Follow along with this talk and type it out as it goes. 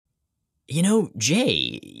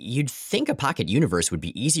Jay, you'd think a pocket universe would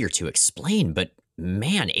be easier to explain, but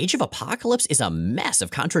man, Age of Apocalypse is a mess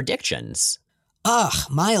of contradictions. Ugh,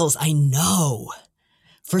 Miles, I know.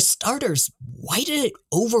 For starters, why did it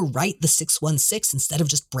overwrite the 616 instead of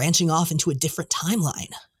just branching off into a different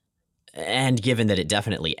timeline? And given that it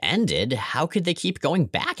definitely ended, how could they keep going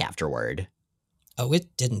back afterward? Oh,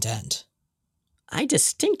 it didn't end. I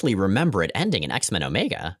distinctly remember it ending in X-Men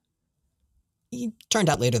Omega. It turned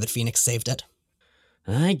out later that Phoenix saved it.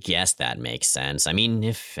 I guess that makes sense. I mean,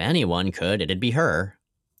 if anyone could, it'd be her.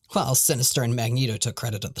 Well, Sinister and Magneto took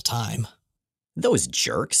credit at the time. Those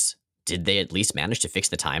jerks. Did they at least manage to fix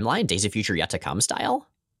the timeline, Days of Future Yet to Come style?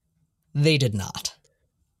 They did not.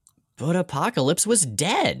 But Apocalypse was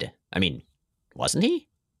dead. I mean, wasn't he?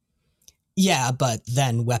 Yeah, but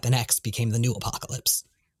then Weapon X became the new Apocalypse.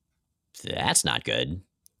 That's not good.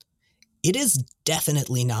 It is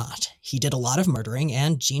definitely not. He did a lot of murdering,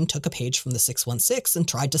 and Jean took a page from the 616 and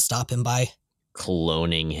tried to stop him by...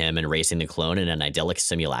 cloning him and racing the clone in an idyllic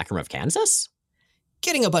simulacrum of Kansas?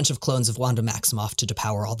 Getting a bunch of clones of Wanda Maximoff to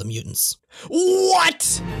depower all the mutants.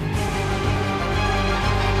 What?!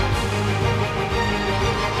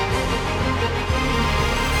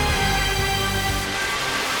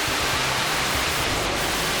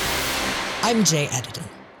 I'm Jay Edidin.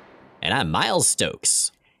 And I'm Miles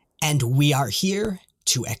Stokes. And we are here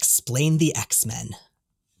to explain the X-Men.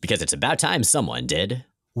 Because it's about time someone did.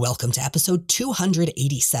 Welcome to episode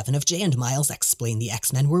 287 of Jay and Miles Explain the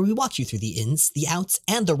X-Men, where we walk you through the ins, the outs,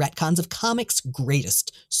 and the retcons of comics'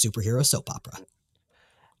 greatest superhero soap opera.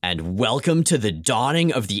 And welcome to the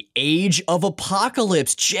dawning of the Age of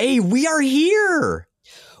Apocalypse. Jay, we are here!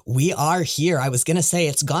 We are here. I was going to say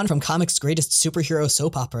it's gone from comics' greatest superhero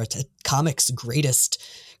soap opera to comics' greatest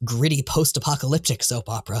gritty post-apocalyptic soap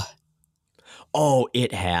opera. Oh,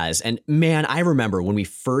 it has. And man, I remember when we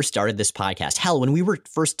first started this podcast, hell, when we were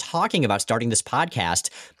first talking about starting this podcast,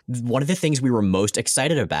 one of the things we were most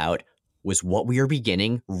excited about was what we are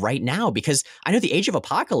beginning right now, because I know the Age of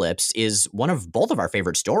Apocalypse is one of both of our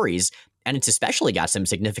favorite stories, and it's especially got some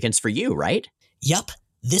significance for you, right? Yup.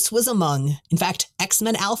 This was among, in fact,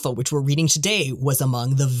 X-Men Alpha, which we're reading today, was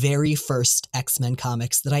among the very first X-Men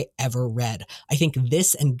comics that I ever read. I think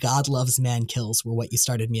this and God Loves Man Kills were what you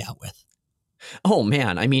started me out with. Oh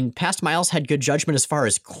man, I mean, Past Miles had good judgment as far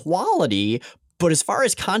as quality, but as far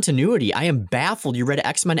as continuity, I am baffled you read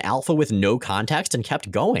X-Men Alpha with no context and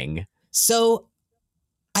kept going. So,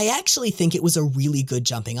 I actually think it was a really good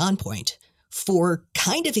jumping on point for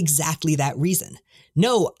kind of exactly that reason.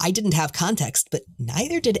 No, I didn't have context, but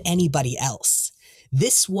neither did anybody else.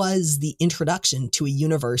 This was the introduction to a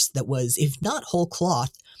universe that was, if not whole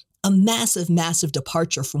cloth, a massive, massive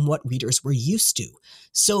departure from what readers were used to.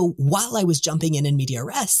 So while I was jumping in media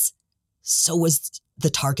res, so was the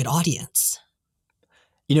target audience.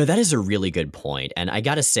 That is a really good point. And I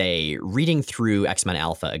gotta say, reading through X-Men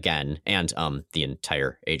Alpha again, and the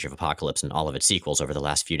entire Age of Apocalypse and all of its sequels over the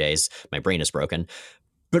last few days, my brain is broken.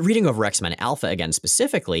 But reading over X-Men Alpha again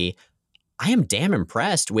specifically, I am damn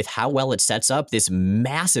impressed with how well it sets up this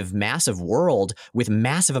massive, massive world with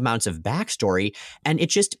massive amounts of backstory, and it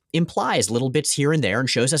just implies little bits here and there and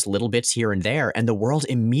shows us little bits here and there, and the world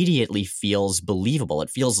immediately feels believable. It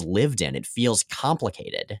feels lived in. It feels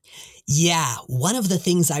complicated. Yeah, one of the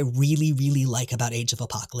things I really, really like about Age of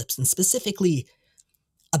Apocalypse, and specifically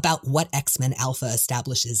about what X-Men Alpha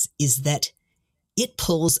establishes, is that it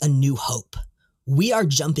pulls a new hope. We are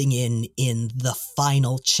jumping in the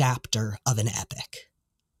final chapter of an epic.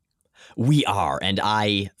 We are, and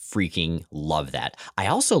I freaking love that. I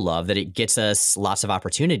also love that it gets us lots of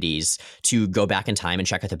opportunities to go back in time and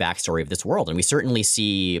check out the backstory of this world. And we certainly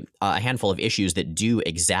see a handful of issues that do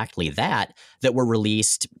exactly that were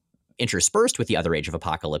released interspersed with the other Age of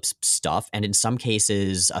Apocalypse stuff, and in some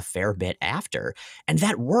cases a fair bit after. And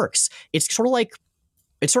that works. It's sort of like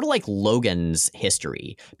Logan's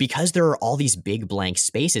history. Because there are all these big blank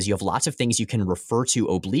spaces, you have lots of things you can refer to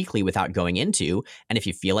obliquely without going into, and if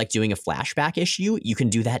you feel like doing a flashback issue, you can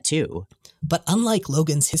do that too. But unlike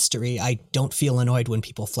Logan's history, I don't feel annoyed when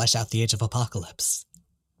people flesh out the Age of Apocalypse.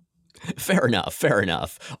 Fair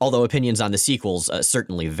enough. Although opinions on the sequels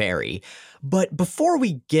certainly vary. But before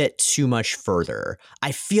we get too much further,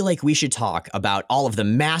 I feel like we should talk about all of the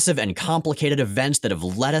massive and complicated events that have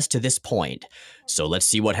led us to this point. So let's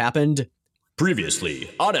see what happened previously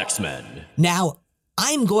on X-Men. Now,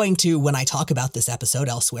 I'm going to, when I talk about this episode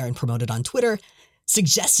elsewhere and promote it on Twitter,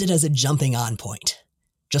 suggest it as a jumping on point,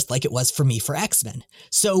 just like it was for me for X-Men.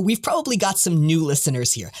 So we've probably got some new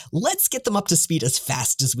listeners here. Let's get them up to speed as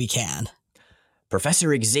fast as we can.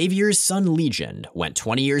 Professor Xavier's son Legion went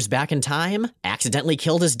 20 years back in time, accidentally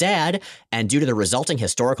killed his dad, and due to the resulting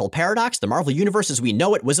historical paradox, the Marvel Universe as we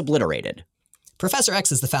know it was obliterated. Professor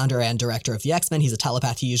X is the founder and director of the X-Men. He's a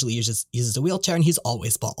telepath. He usually uses a wheelchair, and he's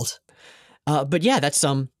always bald. But yeah, that's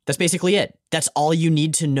basically it. That's all you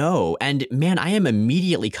need to know. And man, I am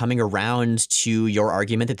immediately coming around to your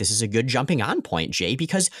argument that this is a good jumping on point, Jay,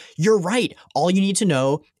 because you're right. All you need to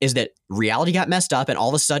know is that reality got messed up and all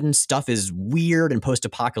of a sudden stuff is weird and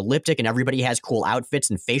post-apocalyptic and everybody has cool outfits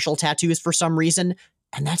and facial tattoos for some reason.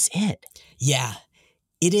 And that's it. Yeah,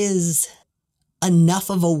 it is enough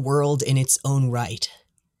of a world in its own right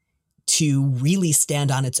to really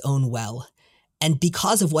stand on its own well. And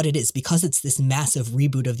because of what it is, because it's this massive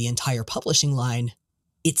reboot of the entire publishing line,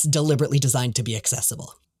 it's deliberately designed to be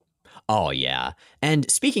accessible. Oh, yeah. And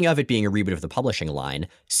speaking of it being a reboot of the publishing line,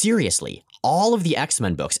 seriously, all of the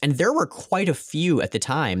X-Men books, and there were quite a few at the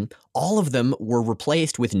time, all of them were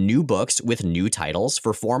replaced with new books with new titles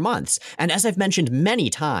for 4 months. And as I've mentioned many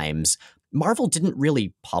times, Marvel didn't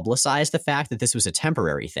really publicize the fact that this was a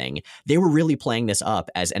temporary thing. They were really playing this up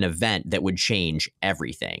as an event that would change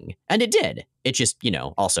everything. And it did. It just,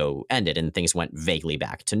 also ended and things went vaguely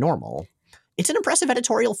back to normal. It's an impressive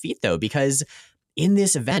editorial feat, though, because in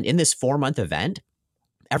this event, in this 4-month event,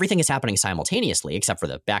 everything is happening simultaneously except for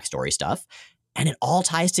the backstory stuff. And it all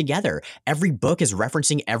ties together. Every book is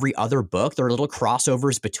referencing every other book. There are little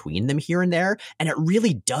crossovers between them here and there. And it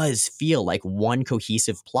really does feel like one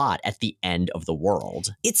cohesive plot at the end of the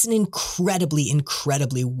world. It's an incredibly,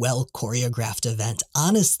 incredibly well choreographed event.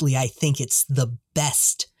 Honestly, I think it's the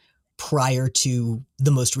best prior to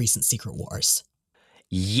the most recent Secret Wars.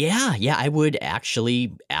 Yeah, I would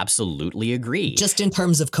actually absolutely agree. Just in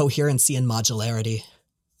terms of coherency and modularity.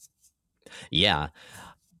 Yeah.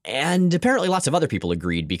 And apparently lots of other people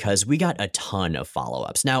agreed because we got a ton of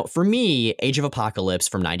follow-ups. Now, for me, Age of Apocalypse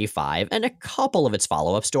from 95 and a couple of its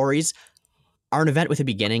follow-up stories are an event with a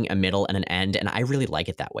beginning, a middle, and an end, and I really like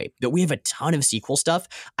it that way. But we have a ton of sequel stuff.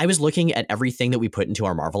 I was looking at everything that we put into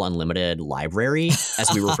our Marvel Unlimited library as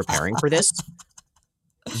we were preparing for this.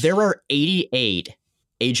 There are 88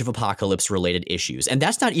 Age of Apocalypse related issues. And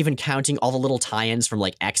that's not even counting all the little tie-ins from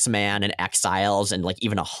like X-Man and Exiles and like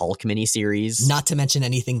even a Hulk miniseries. Not to mention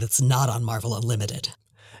anything that's not on Marvel Unlimited.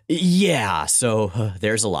 Yeah, so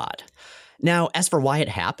there's a lot. Now, as for why it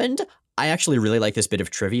happened, I actually really like this bit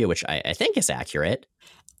of trivia, which I think is accurate.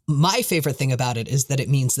 My favorite thing about it is that it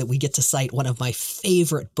means that we get to cite one of my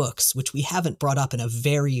favorite books, which we haven't brought up in a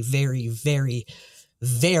very, very, very,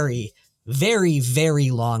 very, very,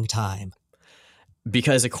 very long time.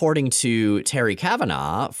 Because according to Terry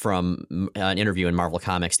Kavanagh from an interview in Marvel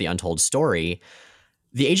Comics, The Untold Story,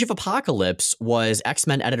 the Age of Apocalypse was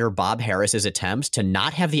X-Men editor Bob Harris's attempt to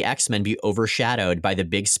not have the X-Men be overshadowed by the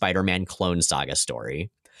big Spider-Man Clone Saga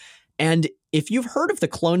story. And if you've heard of the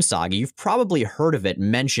Clone Saga, you've probably heard of it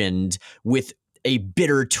mentioned with a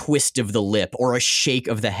bitter twist of the lip or a shake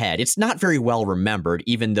of the head. It's not very well remembered,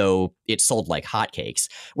 even though it sold like hotcakes.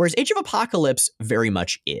 Whereas Age of Apocalypse very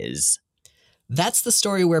much is. That's the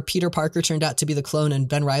story where Peter Parker turned out to be the clone and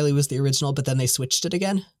Ben Reilly was the original, but then they switched it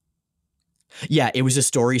again? Yeah, it was a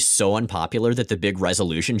story so unpopular that the big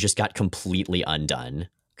resolution just got completely undone.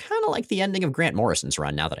 Kind of like the ending of Grant Morrison's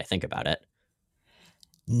run, now that I think about it.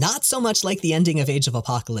 Not so much like the ending of Age of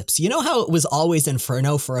Apocalypse. You know how it was always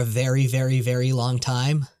Inferno for a very, very, very long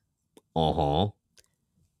time? Uh-huh.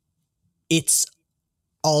 It's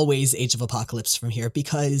always Age of Apocalypse from here,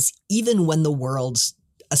 because even when the world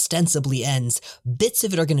ostensibly ends, bits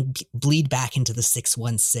of it are going to bleed back into the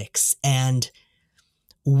 616. And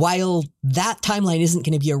while that timeline isn't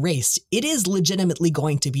going to be erased, it is legitimately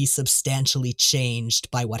going to be substantially changed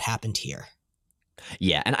by what happened here.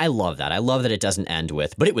 Yeah, and I love that. I love that it doesn't end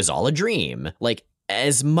with, but it was all a dream. Like,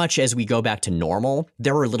 as much as we go back to normal,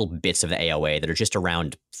 there are little bits of the AOA that are just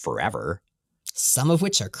around forever. Some of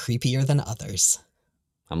which are creepier than others.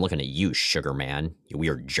 I'm looking at you, Sugar Man, you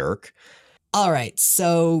weird jerk. All right,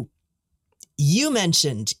 so you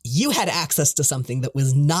mentioned you had access to something that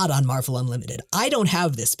was not on Marvel Unlimited. I don't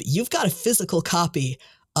have this, but you've got a physical copy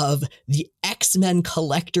of the X-Men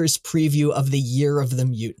Collector's Preview of the Year of the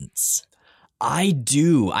Mutants. I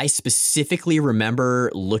do. I specifically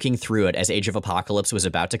remember looking through it as Age of Apocalypse was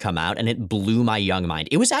about to come out, and it blew my young mind.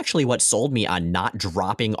 It was actually what sold me on not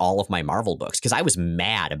dropping all of my Marvel books, because I was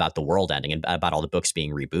mad about the world ending and about all the books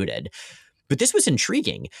being rebooted. But this was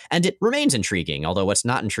intriguing, and it remains intriguing, although what's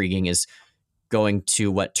not intriguing is going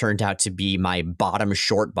to what turned out to be my bottom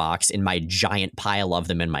short box in my giant pile of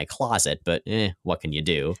them in my closet, but what can you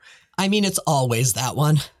do? I mean, it's always that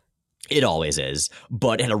one. It always is,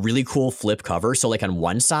 but it had a really cool flip cover. So like on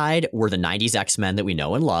one side were the 90s X-Men that we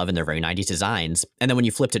know and love, and they're very 90s designs. And then when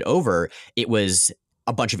you flipped it over, it was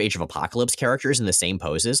a bunch of Age of Apocalypse characters in the same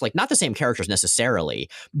poses. Like not the same characters necessarily,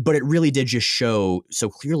 but it really did just show so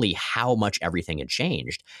clearly how much everything had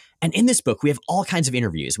changed. And in this book, we have all kinds of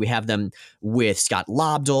interviews. We have them with Scott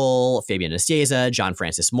Lobdell, Fabian Nicieza, John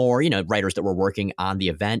Francis Moore, writers that were working on the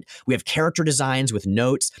event. We have character designs with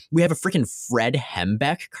notes. We have a freaking Fred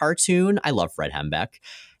Hembeck cartoon. I love Fred Hembeck.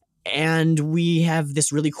 And we have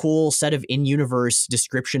this really cool set of in-universe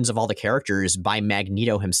descriptions of all the characters by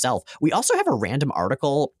Magneto himself. We also have a random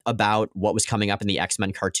article about what was coming up in the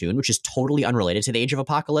X-Men cartoon, which is totally unrelated to the Age of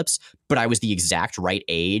Apocalypse, but I was the exact right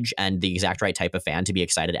age and the exact right type of fan to be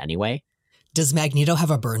excited anyway. Does Magneto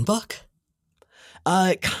have a burn book?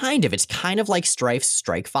 Kind of. It's kind of like Strife's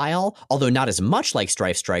Strike File, although not as much like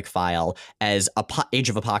Strife's Strike File as Age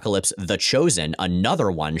of Apocalypse The Chosen,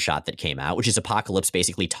 another one-shot that came out, which is Apocalypse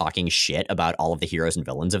basically talking shit about all of the heroes and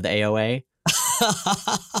villains of the AOA.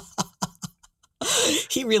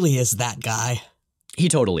 He really is that guy. He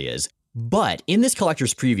totally is. But in this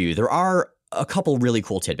collector's preview, there are a couple really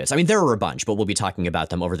cool tidbits. I mean, there are a bunch, but we'll be talking about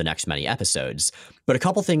them over the next many episodes. But a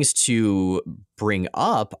couple things to bring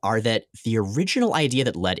up are that the original idea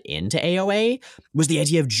that led into AOA was the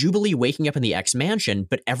idea of Jubilee waking up in the X-Mansion,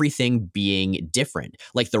 but everything being different.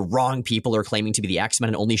 Like the wrong people are claiming to be the X-Men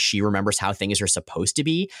and only she remembers how things are supposed to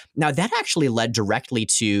be. Now, that actually led directly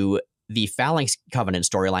to the Phalanx Covenant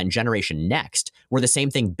storyline Generation Next, where the same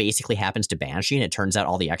thing basically happens to Banshee, and it turns out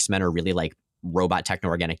all the X-Men are really like robot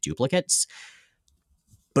techno-organic duplicates.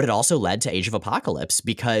 But it also led to Age of Apocalypse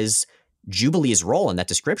because Jubilee's role in that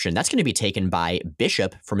description, that's going to be taken by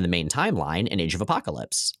Bishop from the main timeline in Age of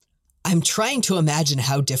Apocalypse. I'm trying to imagine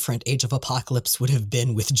how different Age of Apocalypse would have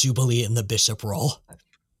been with Jubilee in the Bishop role.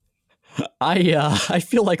 I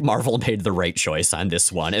feel like Marvel made the right choice on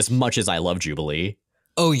this one, as much as I love Jubilee.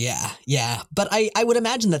 Oh, yeah. But I would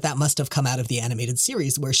imagine that must have come out of the animated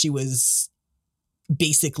series where she was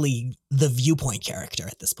basically the viewpoint character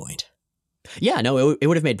at this point. Yeah, no, it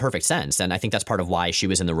would have made perfect sense. And I think that's part of why she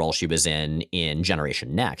was in the role she was in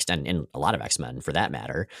Generation Next, and in a lot of X-Men for that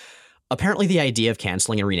matter. Apparently the idea of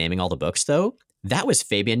canceling and renaming all the books, though, that was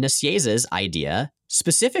Fabian Nicieza's idea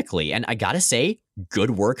specifically. And I gotta say,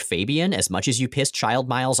 good work, Fabian. As much as you pissed Child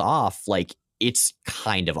Miles off, like, it's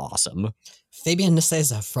kind of awesome. Fabian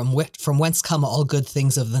Nicieza, from whence come all good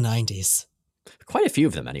things of the 90s. Quite a few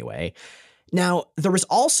of them, anyway. Now, there was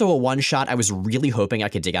also a one-shot I was really hoping I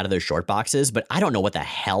could dig out of those short boxes, but I don't know what the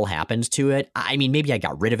hell happened to it. I mean, maybe I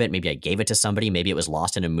got rid of it, maybe I gave it to somebody, maybe it was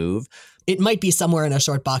lost in a move. It might be somewhere in a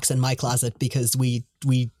short box in my closet because we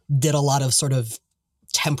did a lot of sort of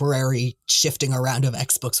temporary shifting around of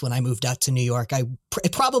X books when I moved out to New York.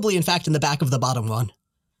 Probably, in fact, in the back of the bottom one.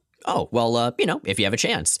 Oh, well, if you have a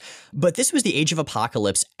chance. But this was the Age of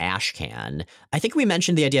Apocalypse Ashcan. I think we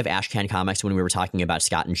mentioned the idea of Ashcan comics when we were talking about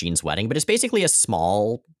Scott and Jean's wedding, but it's basically a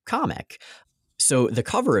small comic. So the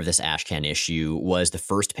cover of this Ashcan issue was the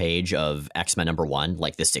first page of X-Men #1,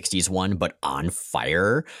 like the 60s one, but on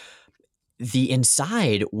fire. The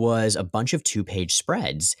inside was a bunch of 2-page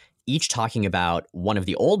spreads, each talking about one of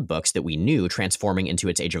the old books that we knew transforming into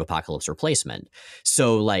its Age of Apocalypse replacement.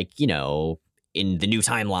 So like, in the new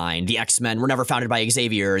timeline, the X-Men were never founded by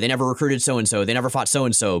Xavier. They never recruited so-and-so. They never fought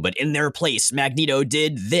so-and-so. But in their place, Magneto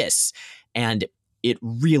did this. And it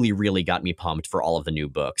really, really got me pumped for all of the new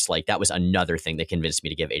books. Like, that was another thing that convinced me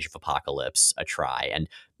to give Age of Apocalypse a try. And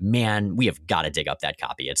man, we have got to dig up that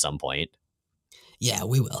copy at some point. Yeah,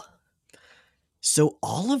 we will. So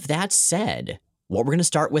all of that said, what we're going to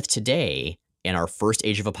start with today in our first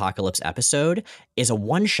Age of Apocalypse episode is a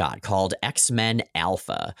one-shot called X-Men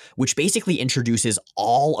Alpha, which basically introduces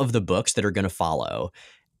all of the books that are going to follow.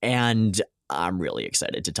 And I'm really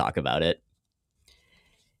excited to talk about it.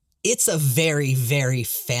 It's a very, very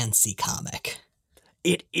fancy comic.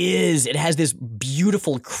 It is. It has this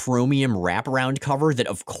beautiful chromium wraparound cover that,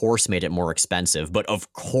 of course, made it more expensive. But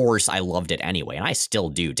of course, I loved it anyway. And I still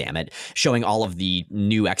do, damn it. Showing all of the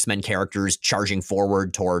new X-Men characters charging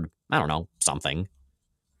forward toward, I don't know, something.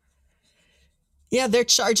 Yeah, they're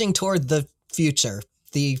charging toward the future.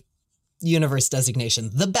 The universe designation.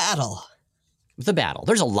 The battle. The battle.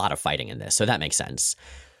 There's a lot of fighting in this, so that makes sense.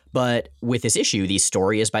 But with this issue, the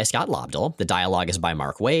story is by Scott Lobdell. The dialogue is by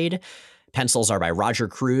Mark Waid. Pencils are by Roger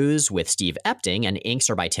Cruz with Steve Epting, and inks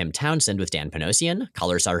are by Tim Townsend with Dan Panosian.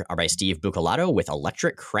 Colors are by Steve Buccellato with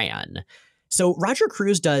Electric Crayon. So Roger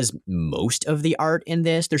Cruz does most of the art in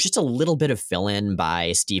this. There's just a little bit of fill-in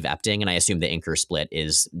by Steve Epting, and I assume the inker split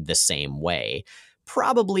is the same way.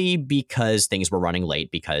 probably because things were running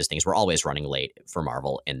late, because things were always running late for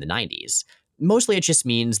Marvel in the 90s. Mostly it just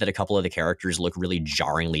means that a couple of the characters look really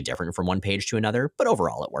jarringly different from one page to another, but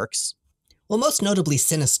overall it works. Well, most notably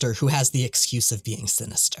Sinister, who has the excuse of being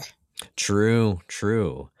sinister. True.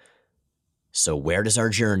 So where does our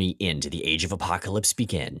journey into the Age of Apocalypse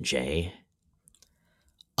begin, Jay?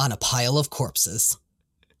 On a pile of corpses.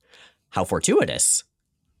 How fortuitous.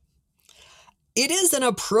 It is an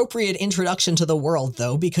appropriate introduction to the world,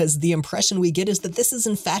 though, because the impression we get is that this is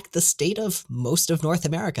in fact the state of most of North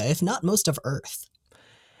America, if not most of Earth.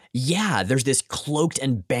 Yeah, there's this cloaked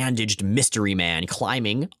and bandaged mystery man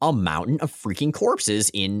climbing a mountain of freaking corpses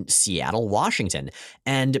in Seattle, Washington.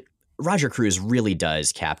 And Roger Cruz really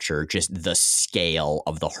does capture just the scale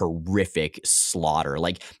of the horrific slaughter.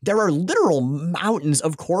 Like, there are literal mountains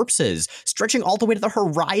of corpses stretching all the way to the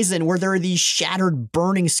horizon where there are these shattered,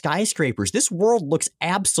 burning skyscrapers. This world looks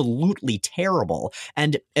absolutely terrible.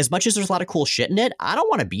 And as much as there's a lot of cool shit in it, I don't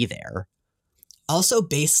want to be there. Also,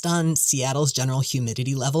 based on Seattle's general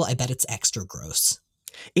humidity level, I bet it's extra gross.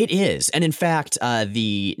 It is. And in fact,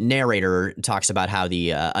 the narrator talks about how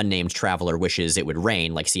the unnamed traveler wishes it would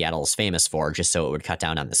rain like Seattle's famous for, just so it would cut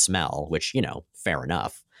down on the smell, which, fair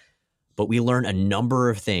enough. But we learn a number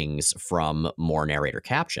of things from more narrator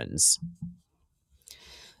captions.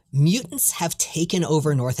 Mutants have taken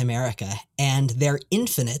over North America, and their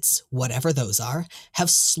infinites, whatever those are, have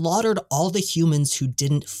slaughtered all the humans who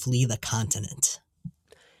didn't flee the continent.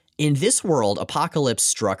 In this world, Apocalypse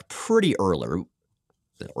struck pretty early.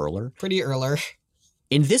 Pretty early.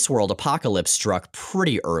 In this world, Apocalypse struck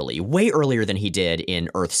pretty early, way earlier than he did in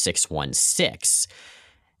Earth 616.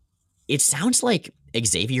 It sounds like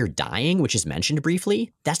Xavier dying, which is mentioned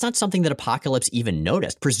briefly, that's not something that Apocalypse even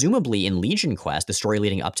noticed. Presumably in Legion Quest, the story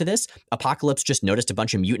leading up to this, Apocalypse just noticed a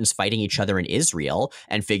bunch of mutants fighting each other in Israel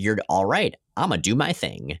and figured, all right, I'm gonna do my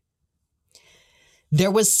thing.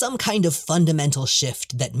 There was some kind of fundamental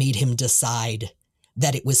shift that made him decide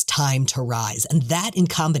that it was time to rise, and that in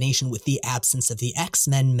combination with the absence of the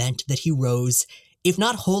X-Men meant that he rose, if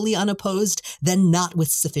not wholly unopposed, then not with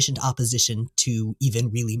sufficient opposition to even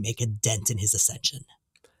really make a dent in his ascension.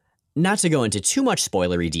 Not to go into too much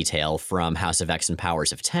spoilery detail from House of X and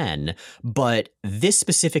Powers of 10, but this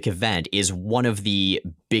specific event is one of the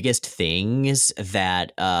biggest things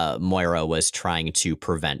that Moira was trying to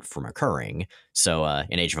prevent from occurring. So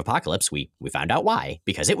in Age of Apocalypse, we found out why,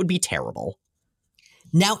 because it would be terrible.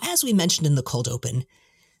 Now, as we mentioned in the cold open,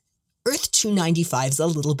 Earth 295 is a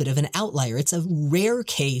little bit of an outlier. It's a rare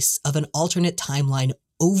case of an alternate timeline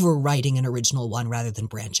overwriting an original one rather than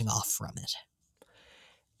branching off from it.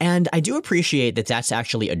 And I do appreciate that that's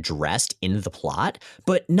actually addressed in the plot,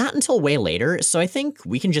 but not until way later, so I think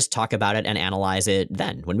we can just talk about it and analyze it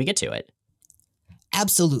then, when we get to it.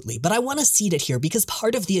 Absolutely, but I want to seed it here because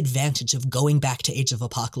part of the advantage of going back to Age of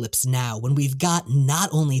Apocalypse now, when we've got not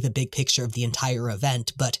only the big picture of the entire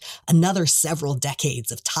event, but another several decades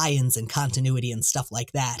of tie-ins and continuity and stuff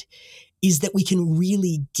like that, is that we can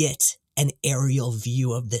really get an aerial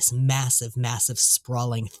view of this massive, massive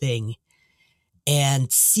sprawling thing and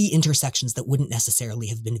see intersections that wouldn't necessarily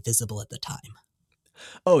have been visible at the time.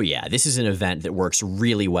 Oh yeah, this is an event that works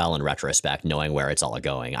really well in retrospect, knowing where it's all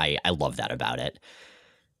going. I love that about it.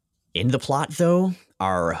 In the plot, though,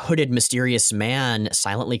 our hooded, mysterious man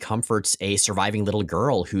silently comforts a surviving little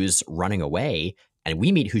girl who's running away, and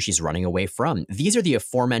we meet who she's running away from. These are the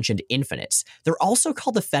aforementioned Infinites. They're also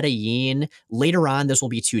called the Fedayeen. Later on, those will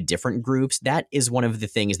be two different groups. That is one of the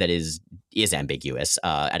things that is ambiguous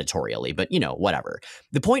editorially, but whatever.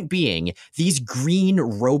 The point being, these green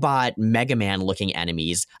robot Mega Man-looking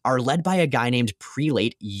enemies are led by a guy named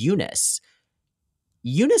Prelate Eunice.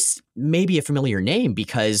 Eunice may be a familiar name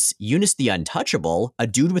because Eunice the Untouchable, a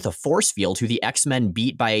dude with a force field who the X-Men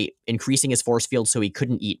beat by increasing his force field so he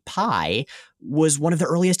couldn't eat pie, was one of the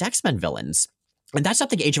earliest X-Men villains. And that's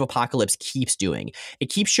something Age of Apocalypse keeps doing. It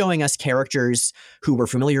keeps showing us characters who we're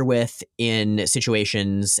familiar with in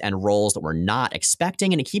situations and roles that we're not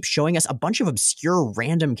expecting, and it keeps showing us a bunch of obscure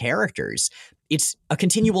random characters. It's a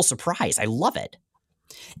continual surprise. I love it.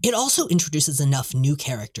 It also introduces enough new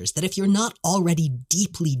characters that if you're not already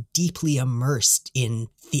deeply, deeply immersed in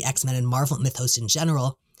the X-Men and Marvel mythos in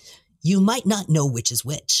general, you might not know which is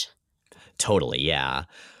which. Totally, yeah.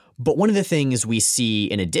 But one of the things we see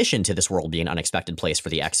in addition to this world being an unexpected place for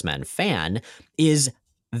the X-Men fan is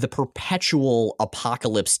the perpetual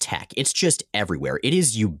apocalypse tech. It's just everywhere. It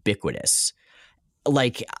is ubiquitous.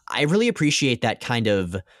 Like, I really appreciate that kind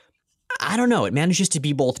of I don't know. It manages to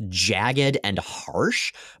be both jagged and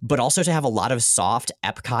harsh, but also to have a lot of soft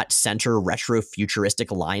Epcot Center retro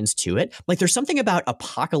futuristic lines to it. Like there's something about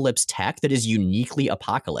Apocalypse tech that is uniquely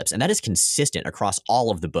Apocalypse, and that is consistent across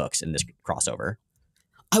all of the books in this crossover.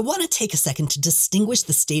 I want to take a second to distinguish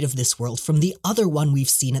the state of this world from the other one we've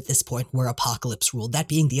seen at this point where Apocalypse ruled, that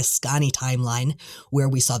being the Ascani timeline, where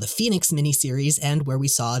we saw the Phoenix miniseries and where we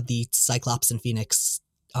saw the Cyclops and Phoenix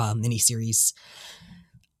miniseries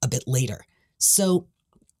a bit later. So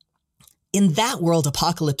in that world,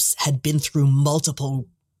 Apocalypse had been through multiple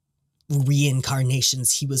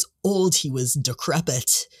reincarnations. He was old, he was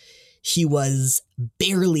decrepit, he was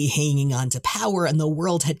barely hanging on to power, and the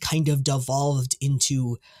world had kind of devolved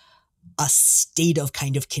into a state of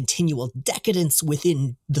kind of continual decadence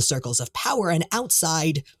within the circles of power, and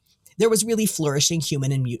outside there was really flourishing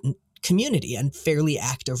human and mutant community and fairly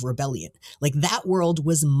active rebellion. Like that world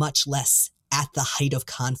was much less at the height of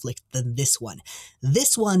conflict than this one.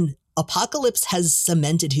 This one, Apocalypse has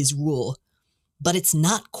cemented his rule, but it's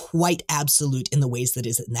not quite absolute in the ways that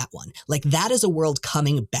is in that one. Like that is a world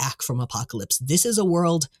coming back from Apocalypse. This is a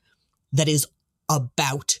world that is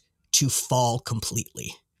about to fall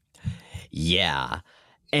completely. Yeah.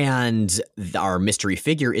 And our mystery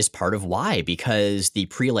figure is part of why, because the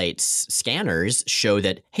prelate's scanners show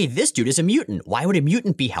that, hey, this dude is a mutant. Why would a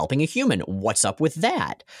mutant be helping a human? What's up with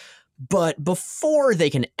that? But before they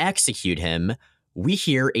can execute him, we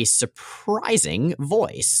hear a surprising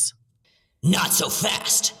voice. Not so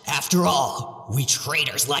fast. After all, we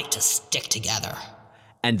traitors like to stick together.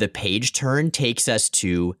 And the page turn takes us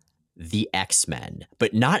to the X-Men,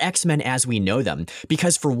 but not X-Men as we know them.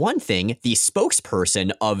 Because for one thing, the spokesperson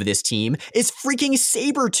of this team is freaking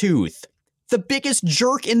Sabretooth, the biggest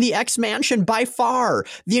jerk in the X-Mansion by far.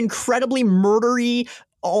 The incredibly murdery,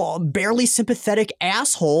 barely sympathetic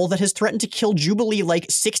asshole that has threatened to kill Jubilee like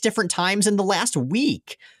 6 different times in the last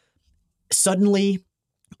week. Suddenly,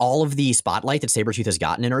 all of the spotlight that Sabretooth has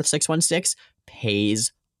gotten in Earth 616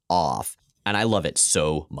 pays off. And I love it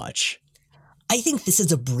so much. I think this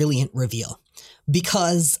is a brilliant reveal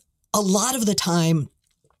because a lot of the time,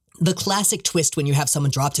 the classic twist when you have someone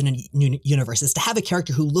dropped in a new universe is to have a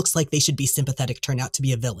character who looks like they should be sympathetic turn out to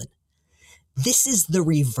be a villain. This is the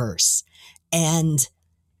reverse. And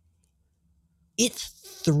it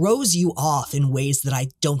throws you off in ways that I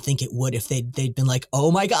don't think it would if they'd been like,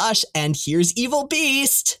 oh my gosh, and here's Evil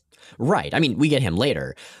Beast. Right. I mean, we get him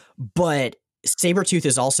later. But Sabretooth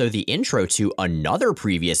is also the intro to another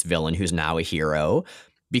previous villain who's now a hero,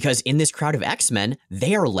 because in this crowd of X-Men,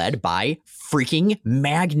 they are led by freaking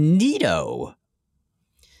Magneto.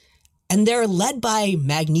 And they're led by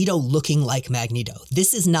Magneto looking like Magneto.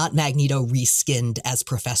 This is not Magneto reskinned as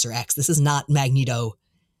Professor X. This is not Magneto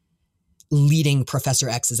leading Professor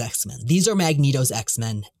X's X-Men. These are Magneto's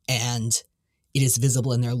X-Men, and it is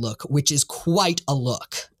visible in their look, which is quite a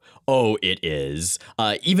look. Oh, it is.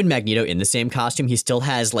 Even Magneto in the same costume, he still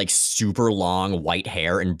has like super long white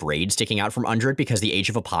hair and braids sticking out from under it because the Age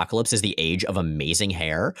of Apocalypse is the age of amazing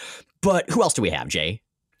hair. But who else do we have, Jay?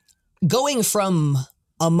 Going from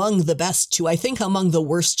among the best to I think among the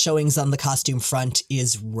worst showings on the costume front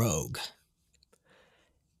is Rogue.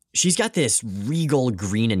 She's got this regal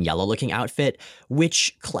green and yellow looking outfit,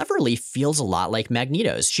 which cleverly feels a lot like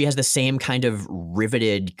Magneto's. She has the same kind of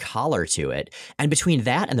riveted collar to it. And between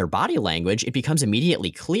that and their body language, it becomes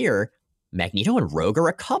immediately clear Magneto and Rogue are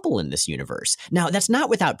a couple in this universe. Now, that's not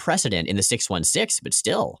without precedent in the 616, but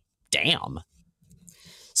still, damn.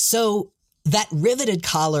 So that riveted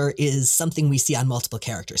collar is something we see on multiple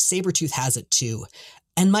characters. Sabretooth has it too.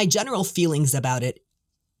 And my general feelings about it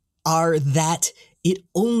are that it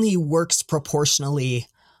only works proportionally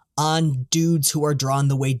on dudes who are drawn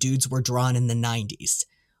the way dudes were drawn in the 90s.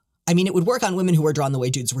 I mean, it would work on women who are drawn the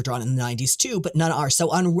way dudes were drawn in the 90s too, but none are.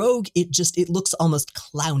 So on Rogue, it looks almost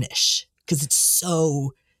clownish because it's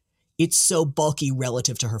so bulky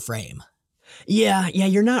relative to her frame. Yeah,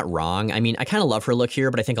 you're not wrong. I mean, I kind of love her look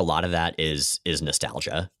here, but I think a lot of that is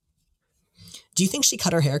nostalgia. Do you think she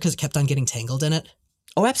cut her hair because it kept on getting tangled in it?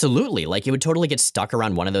 Oh, absolutely. Like, it would totally get stuck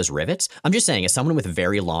around one of those rivets. I'm just saying, as someone with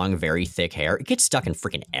very long, very thick hair, it gets stuck in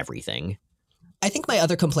freaking everything. I think my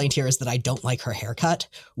other complaint here is that I don't like her haircut,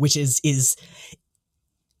 which is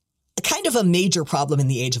kind of a major problem in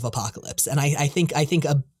the Age of Apocalypse. And I think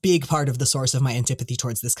a big part of the source of my antipathy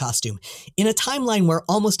towards this costume. In a timeline where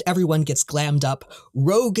almost everyone gets glammed up,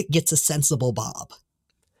 Rogue gets a sensible bob.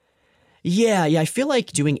 Yeah, I feel like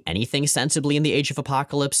doing anything sensibly in the Age of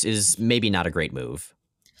Apocalypse is maybe not a great move.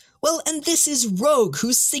 Well, and this is Rogue,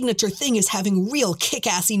 whose signature thing is having real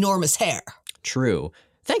kick-ass enormous hair. True.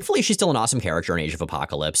 Thankfully, she's still an awesome character in Age of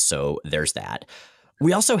Apocalypse, so there's that.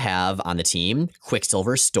 We also have on the team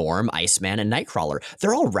Quicksilver, Storm, Iceman, and Nightcrawler.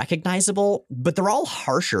 They're all recognizable, but they're all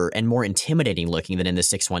harsher and more intimidating looking than in the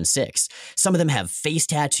 616. Some of them have face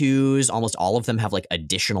tattoos. Almost all of them have like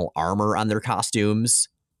additional armor on their costumes.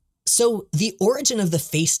 So the origin of the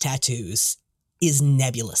face tattoos is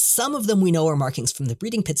nebulous. Some of them we know are markings from the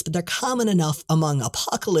breeding pits, but they're common enough among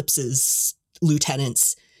Apocalypse's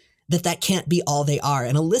lieutenants that can't be all they are.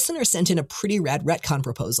 And a listener sent in a pretty rad retcon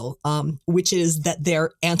proposal, which is that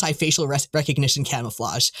they're anti-facial recognition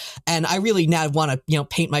camouflage. And I really now want to,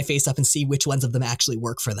 paint my face up and see which ones of them actually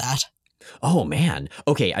work for that. Oh, man.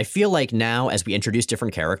 Okay, I feel like now as we introduce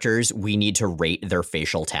different characters, we need to rate their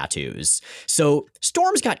facial tattoos. So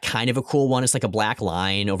Storm's got kind of a cool one. It's like a black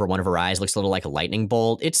line over one of her eyes. Looks a little like a lightning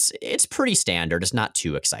bolt. It's pretty standard. It's not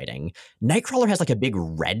too exciting. Nightcrawler has like a big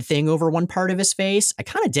red thing over one part of his face. I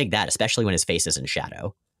kind of dig that, especially when his face is in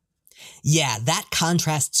shadow. Yeah, that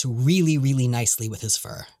contrasts really, really nicely with his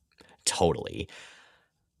fur. Totally.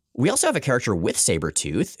 We also have a character with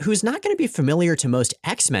Sabretooth who's not going to be familiar to most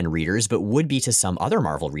X-Men readers, but would be to some other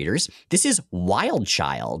Marvel readers. This is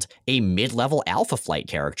Wildchild, a mid-level Alpha Flight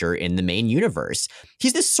character in the main universe.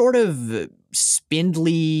 He's this sort of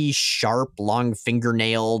spindly, sharp, long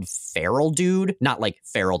fingernailed feral dude. Not like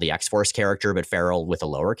Feral the X-Force character, but feral with a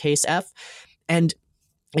lowercase f. And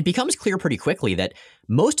it becomes clear pretty quickly that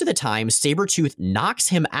most of the time, Sabretooth knocks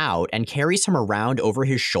him out and carries him around over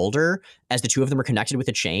his shoulder as the two of them are connected with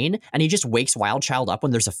a chain, and he just wakes Wildchild up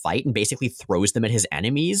when there's a fight and basically throws them at his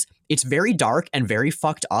enemies. It's very dark and very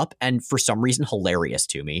fucked up and for some reason hilarious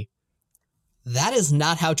to me. That is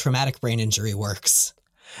not how traumatic brain injury works.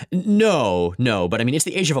 No, but I mean, it's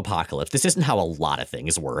the Age of Apocalypse. This isn't how a lot of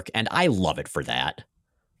things work, and I love it for that.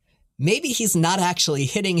 Maybe he's not actually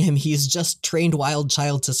hitting him. He's just trained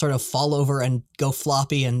Wildchild to sort of fall over and go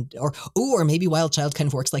floppy or maybe Wildchild kind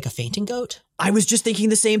of works like a fainting goat. I was just thinking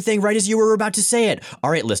the same thing right as you were about to say it. All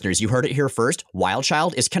right, listeners, you heard it here first.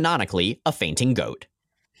 Wildchild is canonically a fainting goat.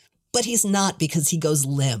 But he's not because he goes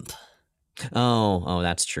limp. Oh,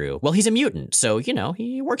 that's true. Well, he's a mutant, so,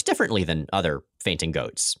 he works differently than other fainting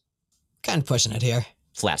goats. Kind of pushing it here.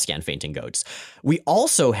 Flat scan fainting goats. We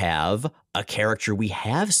also have a character we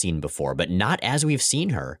have seen before, but not as we've seen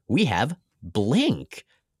her. We have Blink,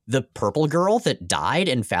 the purple girl that died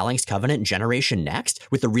in Phalanx Covenant Generation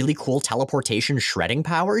Next with the really cool teleportation shredding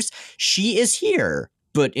powers. She is here,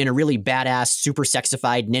 but in a really badass, super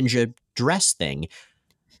sexified ninja dress thing.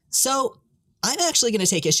 So I'm actually going to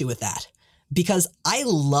take issue with that because I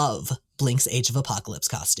love Blink's Age of Apocalypse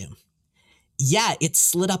costume. Yeah, it's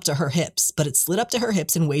slid up to her hips, but it's slid up to her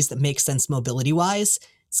hips in ways that make sense mobility-wise.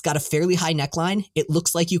 It's got a fairly high neckline. It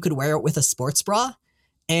looks like you could wear it with a sports bra,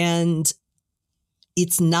 and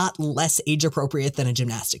it's not less age-appropriate than a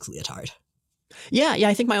gymnastics leotard. Yeah,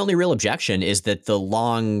 I think my only real objection is that the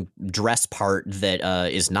long dress part that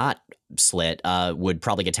is not slit would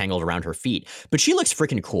probably get tangled around her feet. But she looks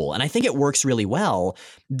freaking cool, and I think it works really well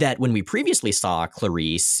that when we previously saw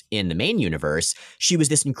Clarice in the main universe, she was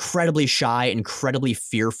this incredibly shy, incredibly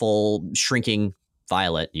fearful, shrinking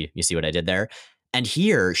Violet. You see what I did there? And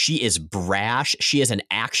here, she is brash. She is an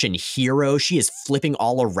action hero. She is flipping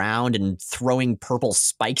all around and throwing purple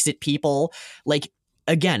spikes at people. Like,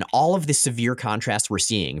 again, all of the severe contrasts we're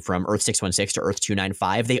seeing from Earth 616 to Earth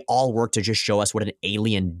 295, they all work to just show us what an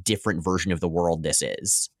alien, different version of the world this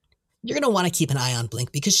is. You're going to want to keep an eye on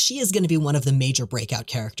Blink because she is going to be one of the major breakout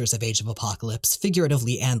characters of Age of Apocalypse,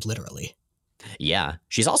 figuratively and literally. Yeah,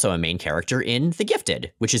 she's also a main character in The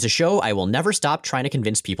Gifted, which is a show I will never stop trying to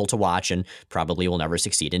convince people to watch and probably will never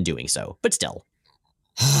succeed in doing so, but still.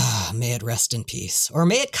 May it rest in peace. Or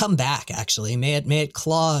may it come back, actually. May it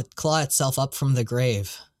claw itself up from the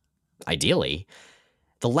grave. Ideally.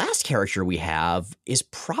 The last character we have is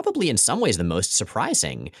probably in some ways the most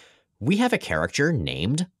surprising. We have a character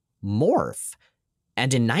named Morph.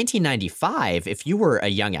 And in 1995, if you were a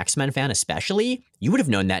young X-Men fan especially, you would have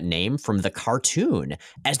known that name from the cartoon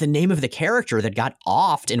as the name of the character that got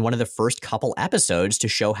offed in one of the first couple episodes to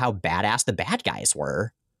show how badass the bad guys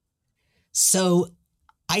were. So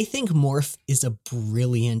I think Morph is a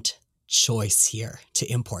brilliant choice here to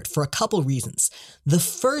import for a couple reasons. The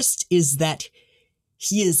first is that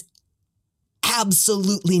he is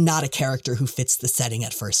absolutely not a character who fits the setting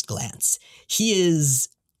at first glance. He is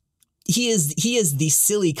the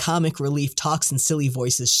silly comic relief, talks in silly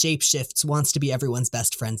voices, shapeshifts, wants to be everyone's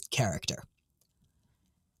best friend character.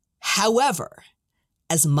 However,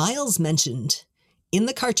 as Miles mentioned, in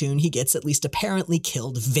the cartoon, he gets at least apparently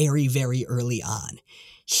killed very, very early on.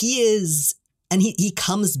 He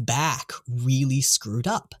comes back really screwed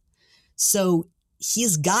up. So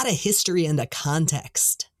he's got a history and a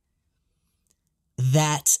context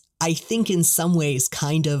that I think in some ways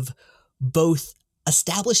kind of both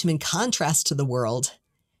establish him in contrast to the world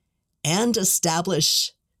and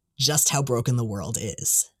establish just how broken the world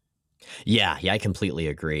is. Yeah, I completely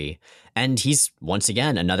agree. And he's, once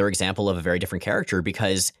again, another example of a very different character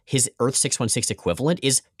because his Earth 616 equivalent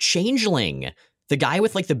is Changeling, the guy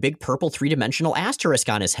with like the big purple three-dimensional asterisk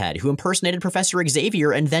on his head who impersonated Professor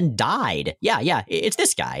Xavier and then died. Yeah, it's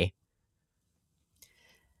this guy.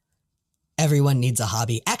 Everyone needs a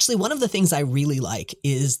hobby. Actually, one of the things I really like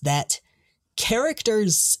is that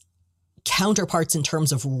characters' counterparts in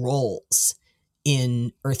terms of roles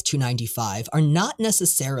in Earth 295 are not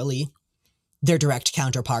necessarily their direct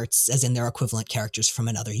counterparts, as in their equivalent characters from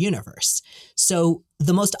another universe. So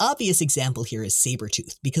the most obvious example here is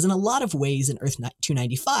Sabretooth, because in a lot of ways in Earth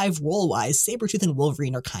 295, role-wise, Sabretooth and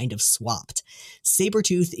Wolverine are kind of swapped.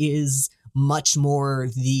 Sabretooth is much more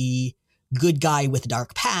the good guy with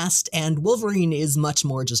dark past, and Wolverine is much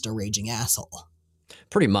more just a raging asshole.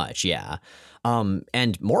 Pretty much, yeah. And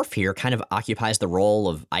Morph here kind of occupies the role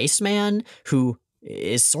of Iceman, who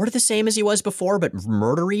is sort of the same as he was before, but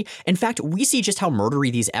murdery. In fact, we see just how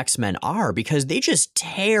murdery these X-Men are because they just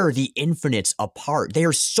tear the Infinites apart. They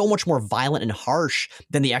are so much more violent and harsh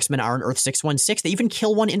than the X-Men are in Earth 616. They even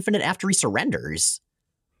kill one Infinite after he surrenders.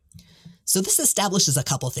 So this establishes a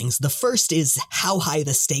couple things. The first is how high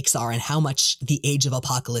the stakes are and how much the Age of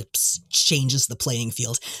Apocalypse changes the playing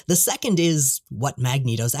field. The second is what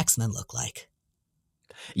Magneto's X-Men look like.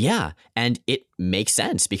 Yeah, and it makes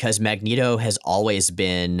sense because Magneto has always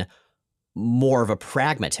been more of a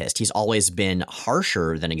pragmatist. He's always been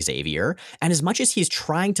harsher than Xavier. And as much as he's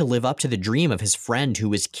trying to live up to the dream of his friend who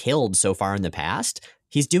was killed so far in the past,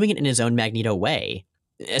 he's doing it in his own Magneto way,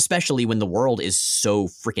 especially when the world is so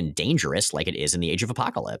freaking dangerous like it is in the Age of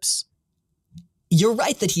Apocalypse. You're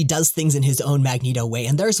right that he does things in his own Magneto way,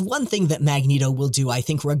 and there's one thing that Magneto will do, I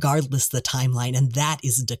think, regardless the timeline, and that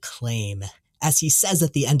is declaim. As he says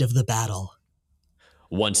at the end of the battle,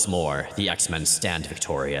 "Once more, the X-Men stand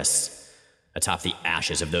victorious, atop the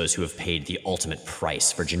ashes of those who have paid the ultimate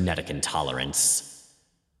price for genetic intolerance.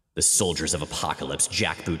 The soldiers of Apocalypse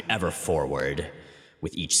jackboot ever forward,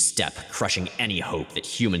 with each step crushing any hope that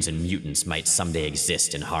humans and mutants might someday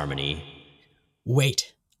exist in harmony."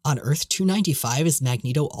 Wait, on Earth 295 is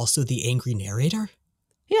Magneto also the angry narrator?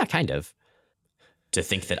 Yeah, kind of. "To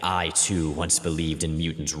think that I, too, once believed in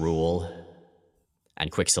mutant rule." And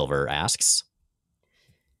Quicksilver asks,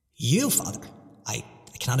 "You, Father? I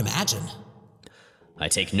cannot imagine." "I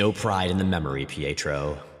take no pride in the memory,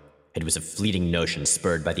 Pietro. It was a fleeting notion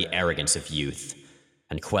spurred by the arrogance of youth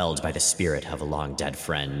and quelled by the spirit of a long-dead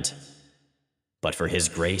friend. But for his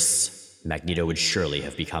grace, Magneto would surely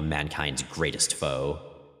have become mankind's greatest foe.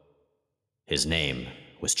 His name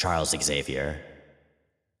was Charles Xavier,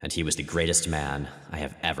 and he was the greatest man I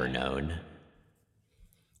have ever known."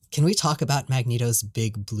 Can we talk about Magneto's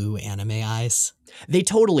big blue anime eyes? They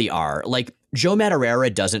totally are. Like, Joe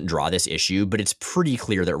Madureira doesn't draw this issue, but it's pretty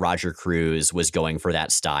clear that Roger Cruz was going for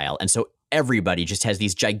that style. And so everybody just has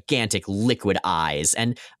these gigantic liquid eyes.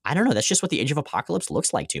 And I don't know, that's just what the Age of Apocalypse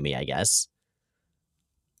looks like to me, I guess.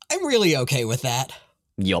 I'm really okay with that.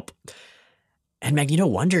 Yup. And Magneto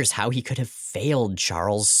wonders how he could have failed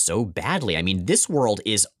Charles so badly. I mean, this world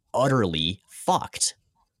is utterly fucked.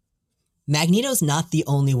 Magneto's not the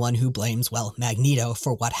only one who blames, well, Magneto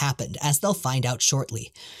for what happened, as they'll find out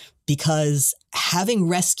shortly. Because having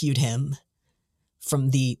rescued him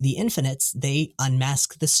from the Infinites, they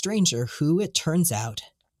unmask the stranger, who, it turns out,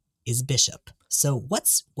 is Bishop. So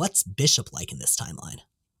what's Bishop like in this timeline?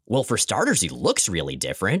 Well, for starters, he looks really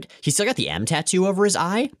different. He's still got the M tattoo over his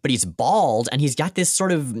eye, but he's bald, and he's got this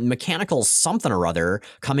sort of mechanical something or other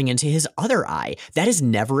coming into his other eye. That is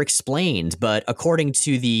never explained, but according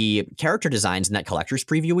to the character designs in that collector's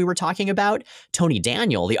preview we were talking about, Tony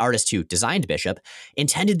Daniel, the artist who designed Bishop,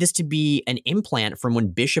 intended this to be an implant from when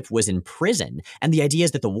Bishop was in prison. And the idea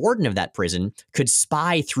is that the warden of that prison could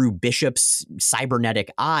spy through Bishop's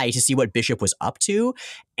cybernetic eye to see what Bishop was up to,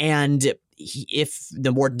 and if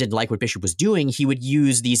the warden didn't like what Bishop was doing, he would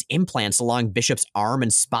use these implants along Bishop's arm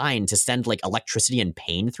and spine to send like electricity and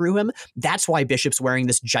pain through him. That's why Bishop's wearing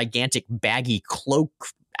this gigantic baggy cloak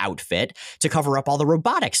outfit to cover up all the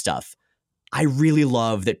robotic stuff. I really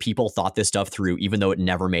love that people thought this stuff through, even though it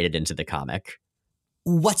never made it into the comic.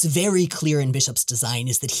 What's very clear in Bishop's design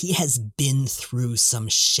is that he has been through some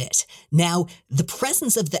shit. Now, the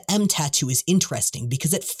presence of the M tattoo is interesting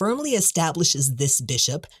because it firmly establishes this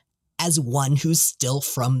Bishop as one who's still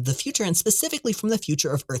from the future, and specifically from the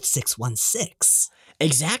future of Earth 616.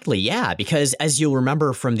 Exactly, yeah, because as you'll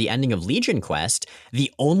remember from the ending of Legion Quest,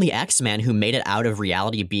 the only X-Man who made it out of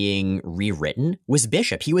reality being rewritten was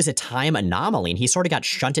Bishop. He was a time anomaly, and he sort of got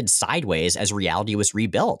shunted sideways as reality was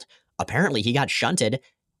rebuilt. Apparently, he got shunted,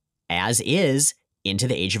 as is, into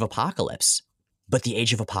the Age of Apocalypse. But the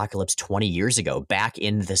Age of Apocalypse 20 years ago, back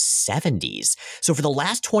in the 70s. So for the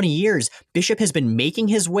last 20 years, Bishop has been making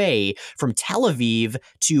his way from Tel Aviv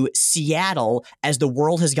to Seattle as the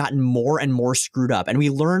world has gotten more and more screwed up. And we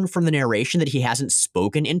learn from the narration that he hasn't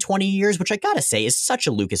spoken in 20 years, which I gotta say is such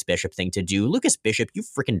a Lucas Bishop thing to do. Lucas Bishop, you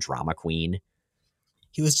freaking drama queen.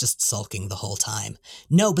 He was just sulking the whole time.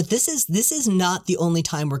 No, but this is not the only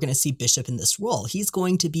time we're going to see Bishop in this role. He's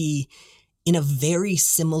going to be in a very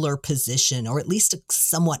similar position, or at least a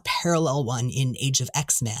somewhat parallel one, in Age of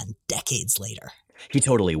X-Men decades later. He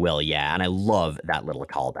totally will, yeah, and I love that little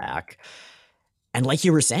callback. And like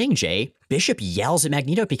you were saying, Jay, Bishop yells at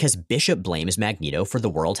Magneto because Bishop blames Magneto for the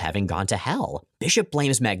world having gone to hell. Bishop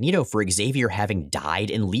blames Magneto for Xavier having died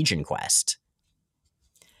in Legion Quest.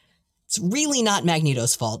 It's really not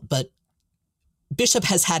Magneto's fault, but Bishop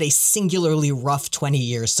has had a singularly rough 20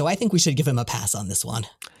 years, so I think we should give him a pass on this one.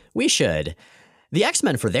 We should. The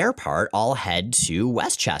X-Men, for their part, all head to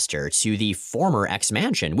Westchester, to the former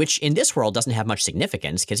X-Mansion, which in this world doesn't have much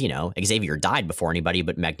significance because, Xavier died before anybody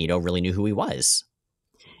but Magneto really knew who he was.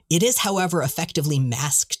 It is, however, effectively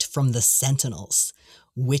masked from the Sentinels,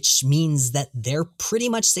 which means that they're pretty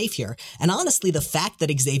much safe here. And honestly, the fact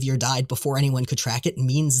that Xavier died before anyone could track it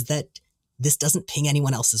means that this doesn't ping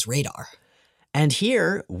anyone else's radar. And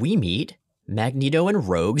here we meet Magneto and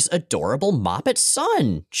Rogue's adorable Moppet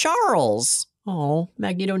son, Charles. Oh,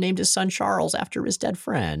 Magneto named his son Charles after his dead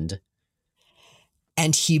friend.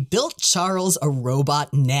 And he built Charles a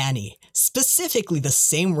robot nanny, specifically the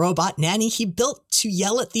same robot nanny he built to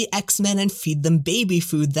yell at the X-Men and feed them baby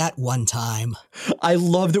food that one time. I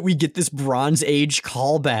love that we get this Bronze Age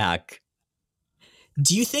callback.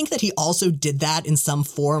 Do you think that he also did that in some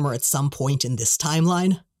form or at some point in this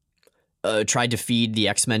timeline? Tried to feed the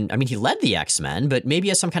X-Men. I mean, he led the X-Men, but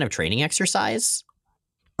maybe as some kind of training exercise?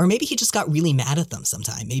 Or maybe he just got really mad at them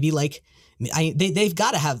sometime. Maybe they've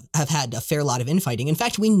got to have had a fair lot of infighting. In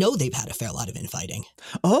fact, we know they've had a fair lot of infighting.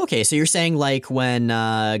 Oh, okay. So you're saying like when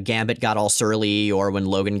Gambit got all surly or when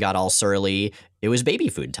Logan got all surly, it was baby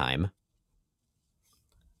food time.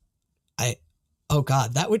 Oh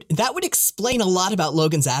God, that would explain a lot about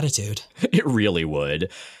Logan's attitude. It really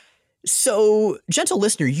would. So, gentle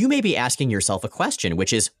listener, you may be asking yourself a question,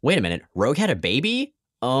 which is, wait a minute, Rogue had a baby?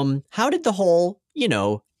 How did the whole,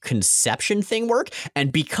 conception thing work?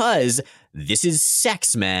 And because this is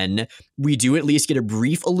Sex-Men, we do at least get a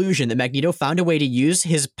brief illusion that Magneto found a way to use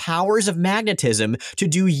his powers of magnetism to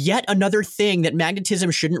do yet another thing that magnetism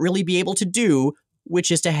shouldn't really be able to do, which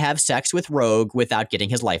is to have sex with Rogue without getting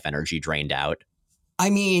his life energy drained out. I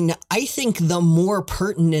mean, I think the more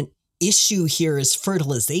pertinent issue here is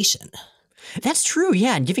fertilization. That's true,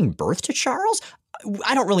 yeah, and giving birth to Charles?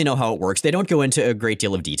 I don't really know how it works. They don't go into a great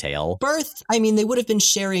deal of detail. Birth, I mean, they would have been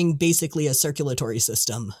sharing basically a circulatory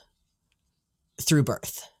system through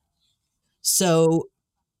birth. So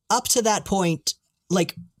up to that point,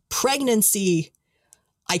 like pregnancy,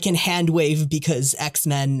 I can hand wave because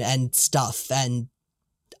X-Men and stuff, and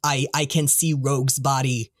I can see Rogue's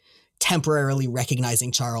body temporarily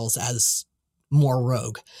recognizing Charles as more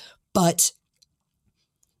Rogue. But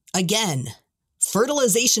again,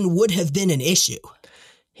 fertilization would have been an issue.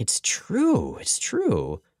 It's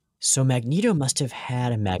true. So Magneto must have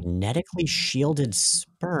had a magnetically shielded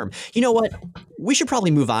sperm. You know what? We should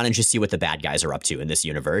probably move on and just see what the bad guys are up to in this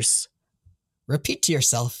universe. Repeat to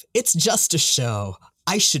yourself, it's just a show.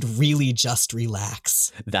 I should really just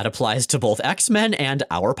relax. That applies to both X-Men and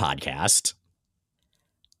our podcast.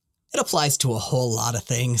 It applies to a whole lot of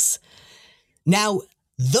things. Now,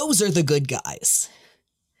 those are the good guys.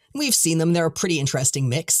 We've seen them. They're a pretty interesting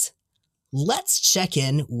mix. Let's check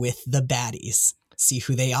in with the baddies, see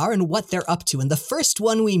who they are and what they're up to. And the first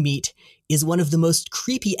one we meet is one of the most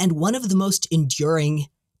creepy and one of the most enduring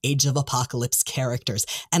Age of Apocalypse characters.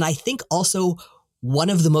 And I think also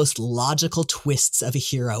one of the most logical twists of a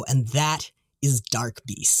hero, and that is Dark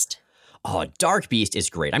Beast. Oh, Dark Beast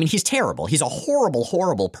is great. I mean, he's terrible. He's a horrible,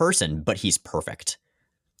 horrible person, but he's perfect.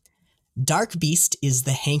 Dark Beast is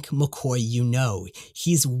the Hank McCoy you know.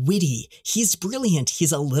 He's witty, he's brilliant,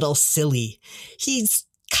 he's a little silly. He's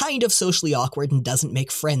kind of socially awkward and doesn't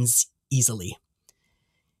make friends easily.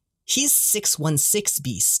 He's 616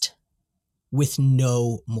 Beast with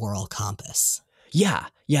no moral compass. Yeah,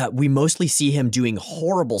 we mostly see him doing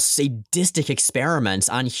horrible, sadistic experiments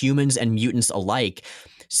on humans and mutants alike.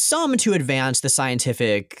 some to advance the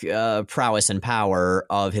scientific prowess and power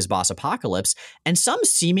of his boss Apocalypse, and some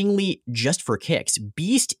seemingly just for kicks.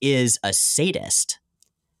 Beast is a sadist.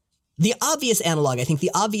 The obvious analog, I think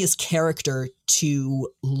the obvious character to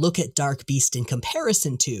look at Dark Beast in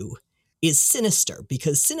comparison to is Sinister,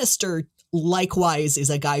 because Sinister likewise is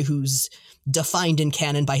a guy who's defined in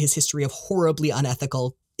canon by his history of horribly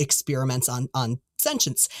unethical experiments on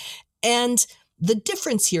sentience. And the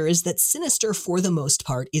difference here is that Sinister, for the most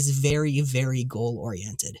part, is very, very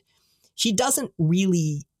goal-oriented. He doesn't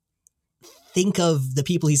really think of the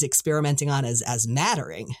people he's experimenting on as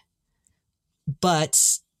mattering,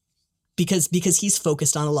 but because he's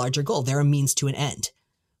focused on a larger goal. They're a means to an end.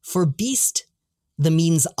 For Beast, the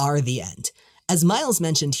means are the end. As Miles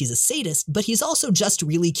mentioned, he's a sadist, but he's also just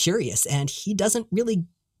really curious, and he doesn't really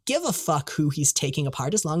give a fuck who he's taking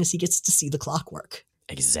apart as long as he gets to see the clockwork.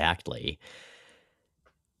 Exactly.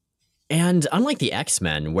 And unlike the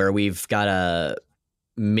X-Men, where we've got a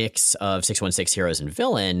mix of 616 heroes and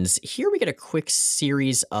villains, here we get a quick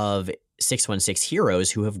series of 616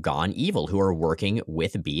 heroes who have gone evil, who are working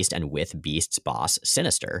with Beast and with Beast's boss,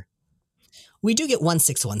 Sinister. We do get one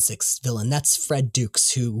 616 villain. That's Fred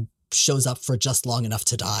Dukes, who shows up for just long enough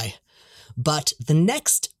to die. But the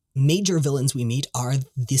next major villains we meet are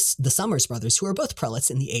the Summers brothers, who are both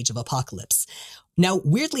prelates in the Age of Apocalypse. Now,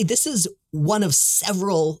 weirdly, this is one of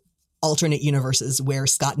several alternate universes where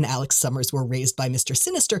Scott and Alex Summers were raised by Mr.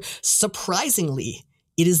 Sinister. Surprisingly,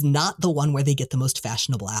 it is not the one where they get the most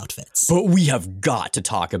fashionable outfits. But we have got to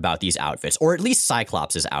talk about these outfits, or at least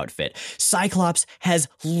Cyclops' outfit. Cyclops has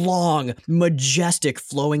long, majestic,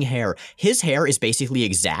 flowing hair. His hair is basically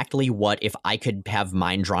exactly what, if I could have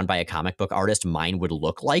mine drawn by a comic book artist, mine would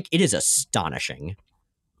look like. It is astonishing.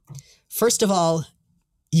 First of all,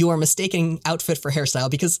 you are mistaking outfit for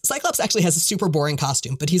hairstyle, because Cyclops actually has a super boring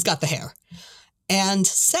costume, but he's got the hair. And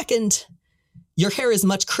second, your hair is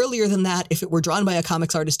much curlier than that. If it were drawn by a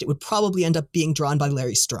comics artist, it would probably end up being drawn by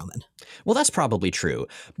Larry Stroman. Well, that's probably true.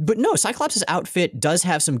 But no, Cyclops' outfit does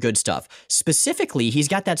have some good stuff. Specifically, he's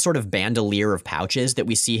got that sort of bandolier of pouches that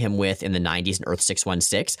we see him with in the 90s in Earth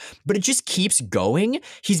 616, but it just keeps going.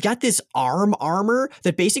 He's got this arm armor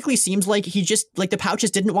that basically seems like the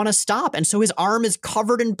pouches didn't want to stop, and so his arm is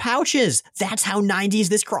covered in pouches. That's how 90s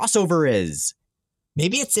this crossover is.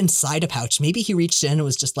 Maybe it's inside a pouch. Maybe he reached in and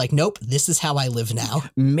was just like, nope, this is how I live now.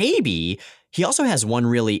 Maybe. He also has one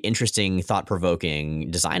really interesting, thought-provoking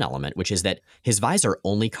design element, which is that his visor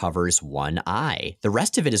only covers one eye. The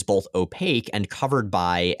rest of it is both opaque and covered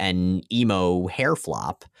by an emo hair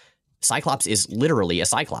flop. Cyclops is literally a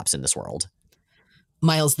Cyclops in this world.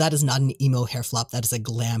 Miles, that is not an emo hair flop. That is a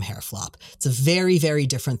glam hair flop. It's a very, very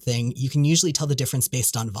different thing. You can usually tell the difference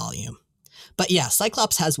based on volume. But yeah,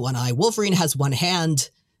 Cyclops has one eye, Wolverine has one hand.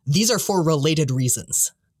 These are for related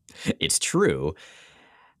reasons. It's true.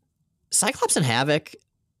 Cyclops and Havoc,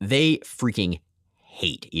 they freaking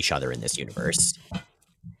hate each other in this universe.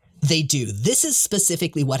 They do. This is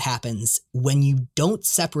specifically what happens when you don't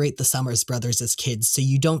separate the Summers brothers as kids, so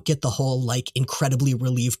you don't get the whole, incredibly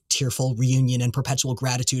relieved, tearful reunion and perpetual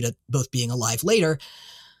gratitude at both being alive later,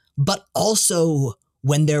 but also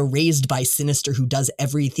when they're raised by Sinister, who does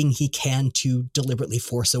everything he can to deliberately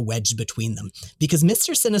force a wedge between them. Because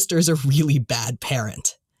Mr. Sinister is a really bad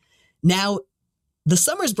parent. Now, the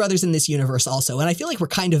Summers brothers in this universe also, and I feel like we're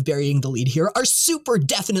kind of burying the lead here, are super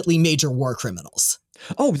definitely major war criminals.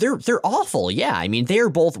 Oh, they're awful. Yeah. I mean, they're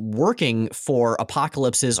both working for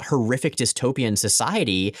Apocalypse's horrific dystopian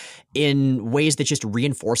society in ways that just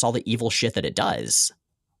reinforce all the evil shit that it does.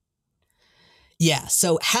 Yeah,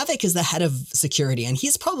 so Havoc is the head of security, and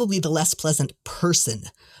he's probably the less pleasant person.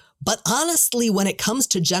 But honestly, when it comes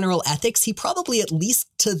to general ethics, he probably, at least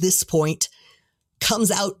to this point, comes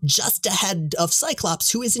out just ahead of Cyclops,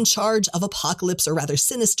 who is in charge of Apocalypse, or rather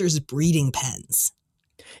Sinister's breeding pens.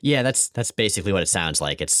 Yeah, that's basically what it sounds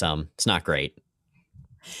like. It's not great.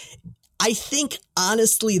 I think,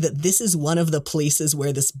 honestly, that this is one of the places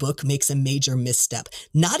where this book makes a major misstep.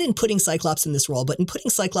 Not in putting Cyclops in this role, but in putting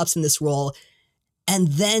Cyclops in this role and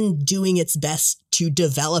then doing its best to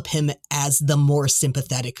develop him as the more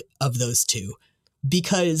sympathetic of those two.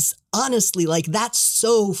 Because, honestly, that's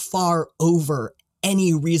so far over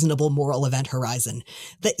any reasonable moral event horizon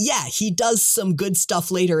that, yeah, he does some good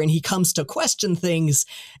stuff later and he comes to question things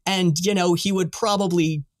and, he would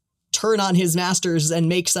probably turn on his masters and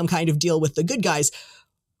make some kind of deal with the good guys.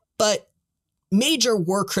 But major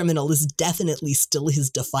war criminal is definitely still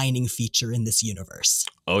his defining feature in this universe.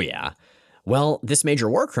 Oh, yeah. Well, this major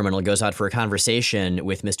war criminal goes out for a conversation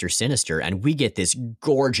with Mr. Sinister, and we get this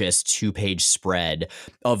gorgeous 2-page spread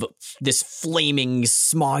of this flaming,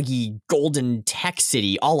 smoggy, golden tech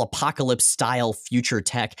city, all apocalypse-style future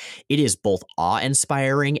tech. It is both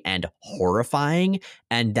awe-inspiring and horrifying,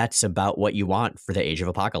 and that's about what you want for the Age of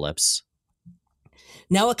Apocalypse.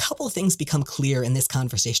 Now, a couple of things become clear in this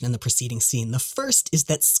conversation in the preceding scene. The first is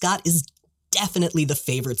that Scott is definitely the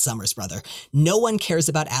favored Summers brother. No one cares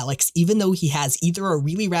about Alex, even though he has either a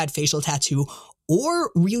really rad facial tattoo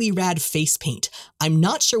or really rad face paint. I'm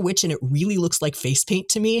not sure which, and it really looks like face paint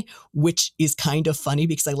to me, which is kind of funny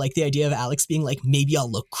because I like the idea of Alex being like, maybe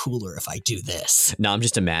I'll look cooler if I do this. Now I'm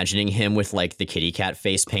just imagining him with like the kitty cat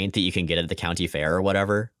face paint that you can get at the county fair or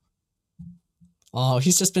whatever. Oh,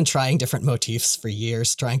 he's just been trying different motifs for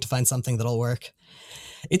years, trying to find something that'll work.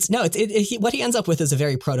 What he ends up with is a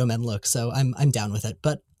very Proto-Men look, so I'm down with it.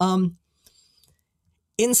 But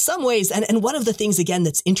in some ways, and one of the things again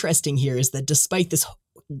that's interesting here is that despite this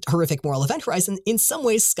horrific moral event horizon, in some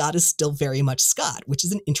ways Scott is still very much Scott, which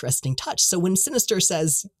is an interesting touch. So when Sinister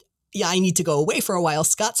says, "Yeah, I need to go away for a while,"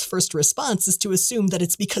 Scott's first response is to assume that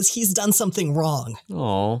it's because he's done something wrong.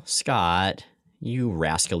 Oh, Scott, you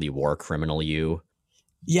rascally war criminal, you.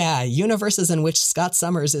 Yeah, universes in which Scott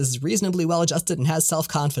Summers is reasonably well-adjusted and has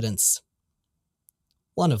self-confidence.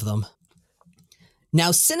 One of them.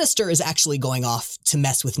 Now, Sinister is actually going off to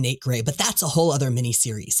mess with Nate Gray, but that's a whole other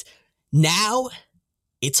miniseries. Now,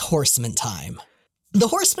 it's Horseman time. The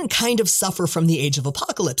Horsemen kind of suffer from the Age of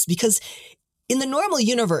Apocalypse because in the normal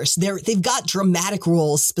universe, they've got dramatic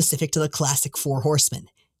roles specific to the classic Four Horsemen.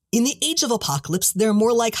 In the Age of Apocalypse, they're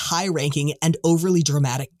more like high-ranking and overly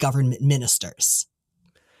dramatic government ministers.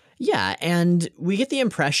 Yeah, and we get the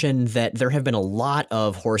impression that there have been a lot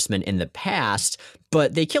of horsemen in the past,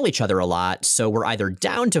 but they kill each other a lot, so we're either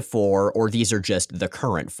down to 4 or these are just the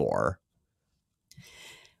current 4.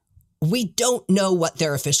 We don't know what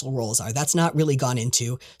their official roles are. That's not really gone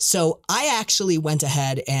into. So I actually went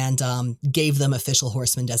ahead and gave them official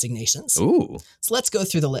horseman designations. Ooh. So let's go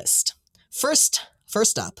through the list. First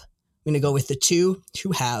up, I'm going to go with the 2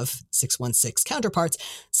 who have 616 counterparts.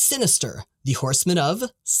 Sinister, the horseman of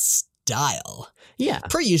style. Yeah.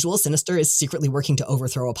 Per usual, Sinister is secretly working to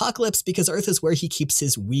overthrow Apocalypse because Earth is where he keeps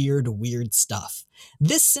his weird stuff.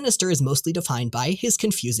 This Sinister is mostly defined by his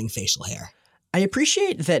confusing facial hair. I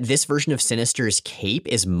appreciate that this version of Sinister's cape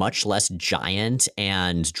is much less giant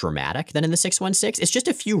and dramatic than in the 616. It's just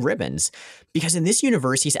a few ribbons, because in this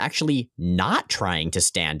universe, he's actually not trying to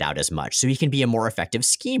stand out as much, so he can be a more effective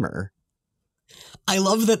schemer. I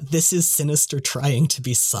love that this is Sinister trying to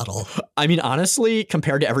be subtle. I mean, honestly,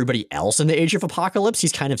 compared to everybody else in the Age of Apocalypse,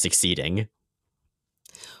 he's kind of succeeding.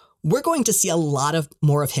 We're going to see a lot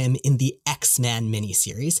more of him in the X-Men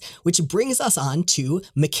miniseries, which brings us on to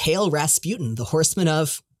Mikhail Rasputin, the horseman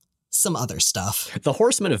of some other stuff. The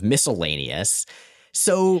horseman of miscellaneous.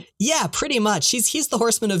 So yeah, pretty much. He's the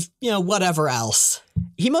horseman of, whatever else.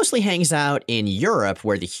 He mostly hangs out in Europe,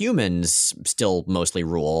 where the humans still mostly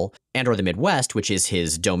rule, and or the Midwest, which is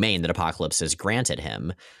his domain that Apocalypse has granted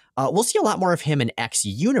him. We'll see a lot more of him in X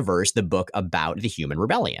Universe, the book about the human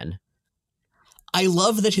rebellion. I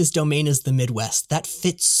love that his domain is the Midwest. That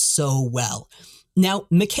fits so well. Now,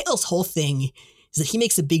 Mikhail's whole thing is that he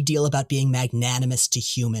makes a big deal about being magnanimous to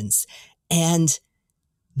humans. And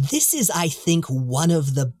this is, I think, one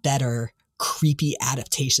of the better creepy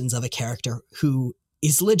adaptations of a character who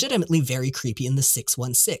is legitimately very creepy in the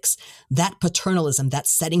 616. That paternalism, that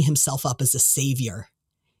setting himself up as a savior,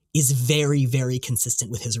 is very, very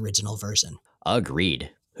consistent with his original version.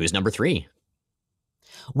 Agreed. Who's number 3?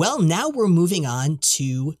 Well, now we're moving on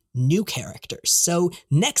to new characters. So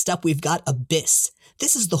next up, we've got Abyss.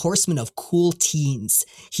 This is the horseman of cool teens.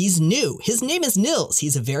 He's new. His name is Nils.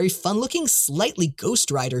 He's a very fun-looking, slightly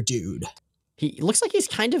Ghost Rider dude. He looks like he's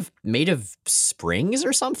kind of made of springs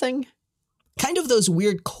or something. Kind of those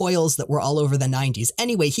weird coils that were all over the 90s.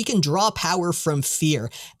 Anyway, he can draw power from fear,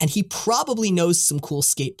 and he probably knows some cool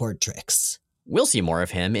skateboard tricks. We'll see more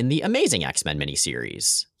of him in the Amazing X-Men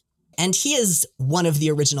miniseries. And he is one of the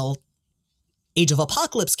original Age of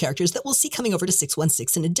Apocalypse characters that we'll see coming over to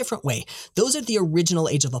 616 in a different way. Those are the original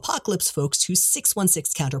Age of Apocalypse folks whose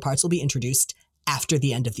 616 counterparts will be introduced after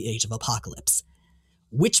the end of the Age of Apocalypse.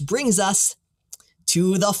 Which brings us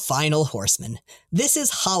to the final horseman. This is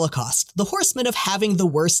Holocaust, the horseman of having the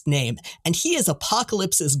worst name, and he is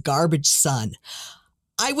Apocalypse's garbage son.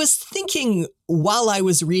 I was thinking while I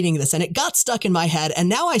was reading this, and it got stuck in my head, and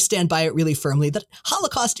now I stand by it really firmly, that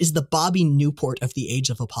Holocaust is the Bobby Newport of the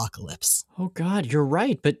Age of Apocalypse. Oh God, you're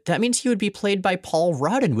right, but that means he would be played by Paul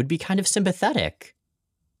Rudd and would be kind of sympathetic.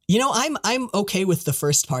 I'm okay with the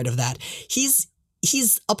first part of that. He's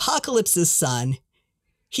Apocalypse's son.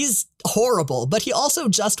 He's horrible, but he also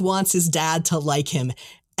just wants his dad to like him.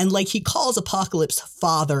 And like he calls Apocalypse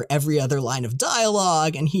father every other line of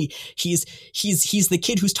dialogue, and he's the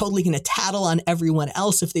kid who's totally going to tattle on everyone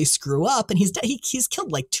else if they screw up. And he's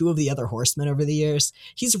killed like 2 of the other horsemen over the years.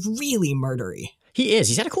 He's really murdery. He is.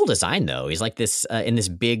 He's got a cool design, though. He's like this in this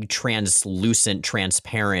big, translucent,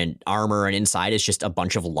 transparent armor, and inside is just a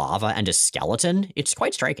bunch of lava and a skeleton. It's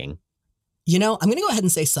quite striking. I'm going to go ahead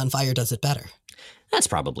and say Sunfire does it better. That's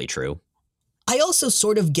probably true. I also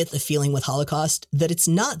sort of get the feeling with Holocaust that it's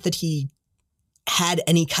not that he had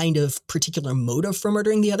any kind of particular motive for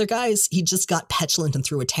murdering the other guys. He just got petulant and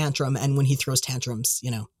threw a tantrum, and when he throws tantrums,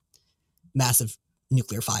 massive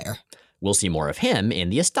nuclear fire. We'll see more of him in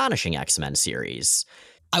the Astonishing X-Men series.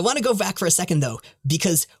 I want to go back for a second, though,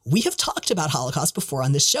 because we have talked about Holocaust before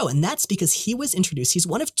on this show, and that's because he was introduced. He's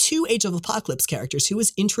one of 2 Age of Apocalypse characters who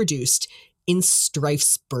was introduced in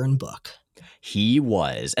Strife's burn book. He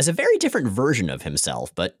was, as a very different version of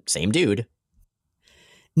himself, but same dude.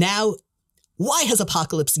 Now, why has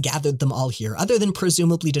Apocalypse gathered them all here, other than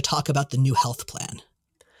presumably to talk about the new health plan?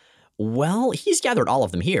 Well, he's gathered all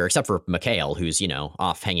of them here, except for Mikhail, who's,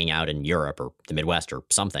 off hanging out in Europe or the Midwest or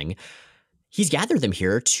something. He's gathered them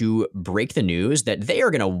here to break the news that they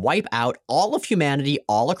are going to wipe out all of humanity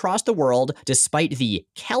all across the world, despite the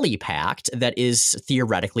Kelly Pact that is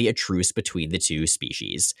theoretically a truce between the 2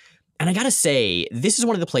 species. And I gotta say, this is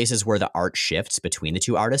one of the places where the art shifts between the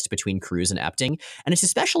 2 artists, between Cruz and Epting. And it's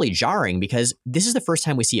especially jarring because this is the first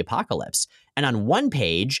time we see Apocalypse. And on one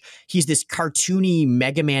page, he's this cartoony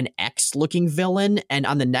Mega Man X looking villain. And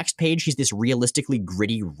on the next page, he's this realistically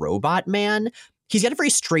gritty robot man. He's got a very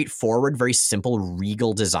straightforward, very simple,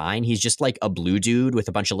 regal design. He's just like a blue dude with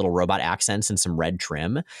a bunch of little robot accents and some red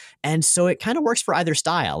trim. And so it kind of works for either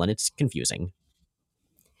style, and it's confusing.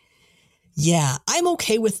 Yeah, I'm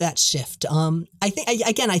okay with that shift. I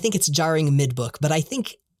think it's jarring mid-book, but I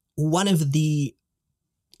think one of the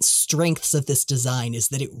strengths of this design is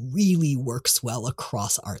that it really works well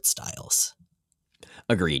across art styles.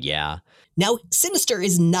 Agreed, yeah. Now, Sinister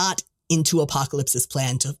is not into Apocalypse's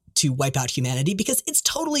plan to wipe out humanity because it's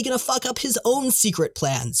totally going to fuck up his own secret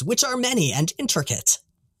plans, which are many and intricate.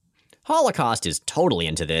 Holocaust is totally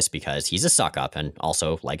into this because he's a suck-up and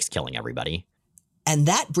also likes killing everybody. And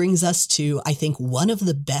that brings us to, I think, one of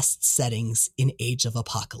the best settings in Age of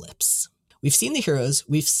Apocalypse. We've seen the heroes,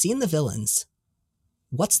 we've seen the villains.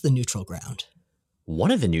 What's the neutral ground?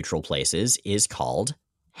 One of the neutral places is called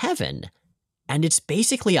Heaven. And it's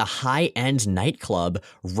basically a high-end nightclub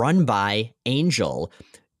run by Angel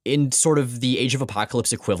in sort of the Age of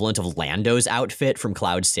Apocalypse equivalent of Lando's outfit from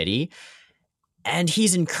Cloud City. And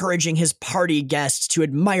he's encouraging his party guests to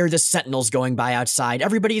admire the sentinels going by outside.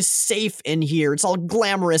 Everybody's safe in here. It's all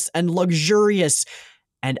glamorous and luxurious.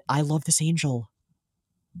 And I love this Angel.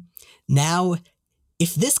 Now,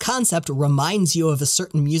 if this concept reminds you of a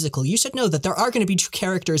certain musical, you should know that there are going to be 2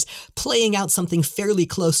 characters playing out something fairly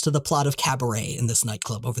close to the plot of Cabaret in this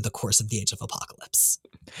nightclub over the course of the Age of Apocalypse.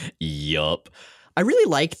 Yup. I really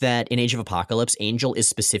like that in Age of Apocalypse, Angel is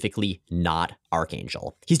specifically not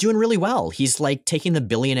Archangel. He's doing really well. He's like taking the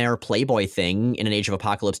billionaire playboy thing in an Age of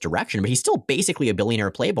Apocalypse direction, but he's still basically a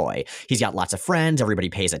billionaire playboy. He's got lots of friends. Everybody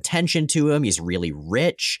pays attention to him. He's really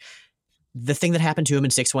rich. The thing that happened to him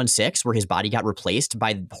in 616, where his body got replaced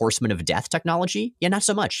by Horsemen of Death technology, yeah, not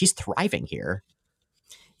so much. He's thriving here.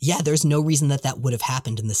 Yeah, there's no reason that would have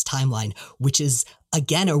happened in this timeline, which is,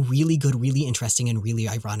 again, a really good, really interesting, and really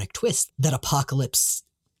ironic twist that Apocalypse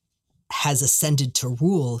has ascended to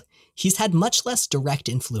rule. He's had much less direct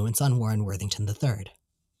influence on Warren Worthington III.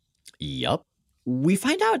 Yup. We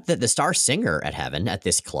find out that the star singer at Heaven at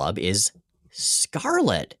this club is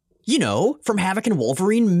Scarlet. You know, from Havoc and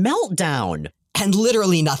Wolverine Meltdown. And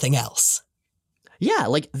literally nothing else. Yeah,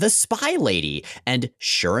 like the spy lady. And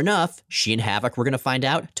sure enough, she and Havoc, we're going to find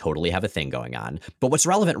out, totally have a thing going on. But what's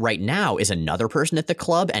relevant right now is another person at the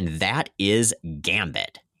club, and that is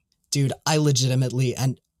Gambit. Dude, I legitimately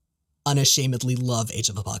and unashamedly love Age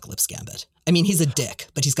of Apocalypse Gambit. I mean, he's a dick,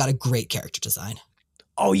 but he's got a great character design.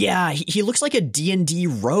 Oh yeah, he looks like a D&D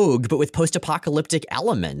rogue, but with post-apocalyptic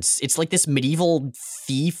elements. It's like this medieval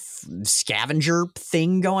thief scavenger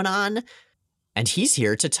thing going on. And he's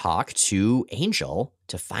here to talk to Angel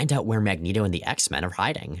to find out where Magneto and the X-Men are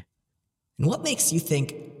hiding. And what makes you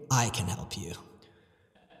think I can help you?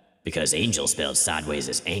 Because Angel spelled sideways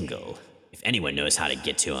as angle. If anyone knows how to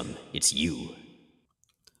get to him, it's you.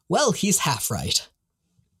 Well, he's half right.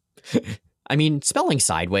 I mean, spelling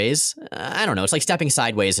sideways, I don't know. It's like stepping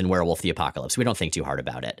sideways in Werewolf the Apocalypse. We don't think too hard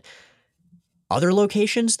about it. Other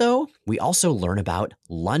locations, though, we also learn about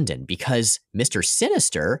London because Mr.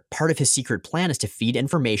 Sinister, part of his secret plan is to feed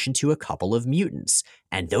information to a couple of mutants.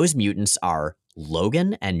 And those mutants are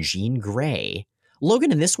Logan and Jean Grey.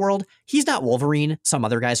 Logan in this world, he's not Wolverine, some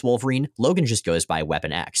other guy's Wolverine. Logan just goes by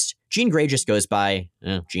Weapon X. Jean Grey just goes by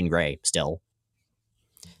Jean Grey still.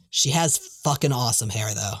 She has fucking awesome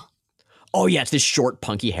hair, though. Oh yeah, it's this short,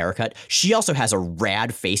 punky haircut. She also has a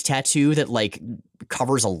rad face tattoo that like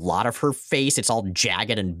covers a lot of her face. It's all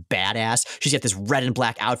jagged and badass. She's got this red and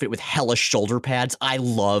black outfit with hella shoulder pads. I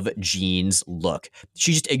love Jean's look.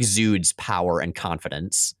 She just exudes power and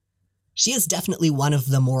confidence. She is definitely one of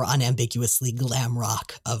the more unambiguously glam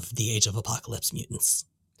rock of the Age of Apocalypse mutants.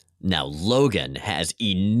 Now, Logan has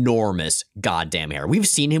enormous goddamn hair. We've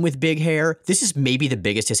seen him with big hair. This is maybe the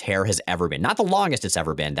biggest his hair has ever been. Not the longest it's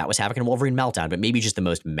ever been. That was Havoc and Wolverine Meltdown, but maybe just the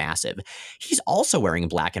most massive. He's also wearing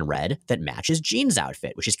black and red that matches Jean's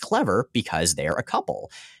outfit, which is clever because they're a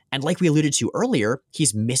couple. And like we alluded to earlier,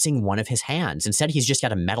 he's missing one of his hands. Instead, he's just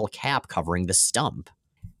got a metal cap covering the stump.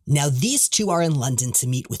 Now, these two are in London to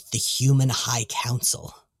meet with the Human High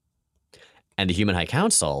Council. And the Human High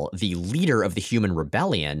Council, the leader of the Human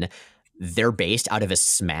Rebellion, they're based out of a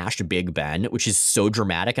smashed Big Ben, which is so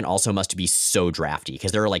dramatic and also must be so drafty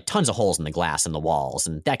because there are like tons of holes in the glass and the walls,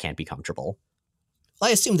 and that can't be comfortable. Well,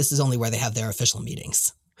 I assume this is only where they have their official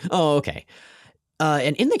meetings. Oh, okay.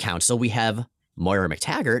 And in the council, we have Moira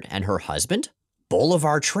McTaggart and her husband,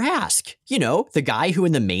 Bolivar Trask. You know, the guy who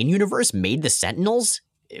in the main universe made the Sentinels.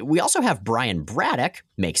 We also have Brian Braddock,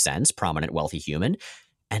 makes sense, prominent wealthy human,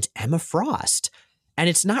 and Emma Frost. And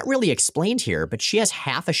it's not really explained here, but she has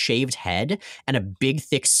half a shaved head and a big,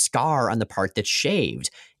 thick scar on the part that's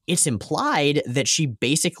shaved. It's implied that she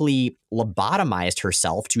basically lobotomized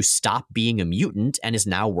herself to stop being a mutant and is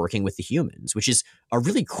now working with the humans, which is a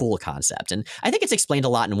really cool concept. And I think it's explained a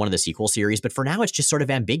lot in one of the sequel series, but for now it's just sort of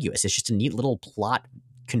ambiguous. It's just a neat little plot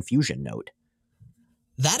confusion note.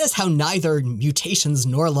 That is how neither mutations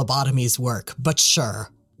nor lobotomies work, but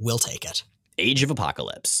sure, we'll take it. Age of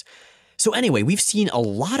Apocalypse. So anyway, we've seen a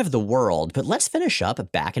lot of the world, but let's finish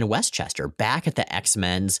up back in Westchester, back at the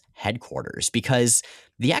X-Men's headquarters, because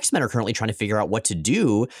the X-Men are currently trying to figure out what to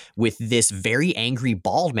do with this very angry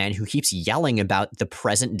bald man who keeps yelling about the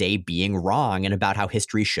present day being wrong and about how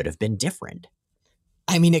history should have been different.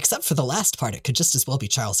 I mean, except for the last part, it could just as well be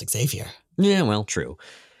Charles Xavier. Yeah, well, true.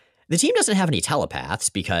 The team doesn't have any telepaths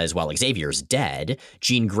because, while Xavier's dead,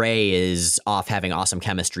 Jean Grey is off having awesome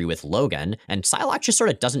chemistry with Logan, and Psylocke just sort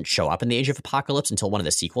of doesn't show up in the Age of Apocalypse until one of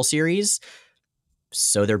the sequel series.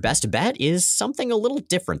 So their best bet is something a little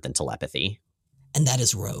different than telepathy. And that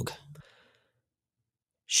is Rogue.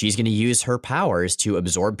 She's going to use her powers to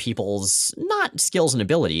absorb people's, not skills and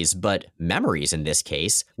abilities, but memories in this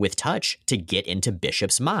case, with touch to get into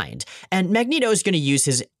Bishop's mind. And Magneto's going to use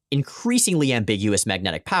his increasingly ambiguous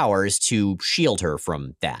magnetic powers to shield her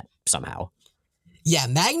from that somehow. Yeah,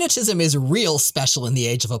 magnetism is real special in the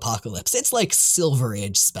Age of Apocalypse. It's like Silver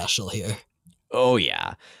Age special here. Oh,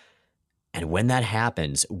 yeah. And when that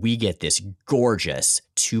happens, we get this gorgeous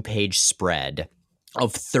 2-page spread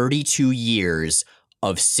of 32 years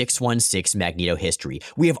of 616 Magneto history.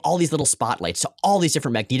 We have all these little spotlights to all these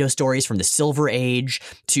different Magneto stories from the Silver Age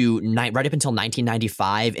to right up until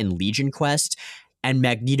 1995 in Legion Quest. And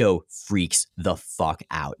Magneto freaks the fuck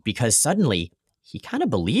out because suddenly he kind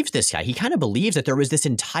of believes this guy. He kind of believes that there was this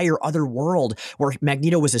entire other world where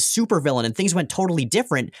Magneto was a supervillain and things went totally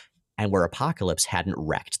different and where Apocalypse hadn't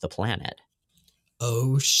wrecked the planet.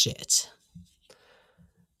 Oh, shit.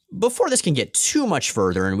 Before this can get too much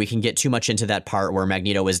further and we can get too much into that part where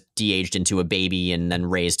Magneto was de-aged into a baby and then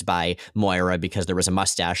raised by Moira because there was a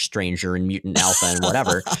mustache stranger and mutant alpha and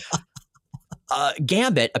whatever.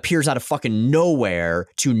 Gambit appears out of fucking nowhere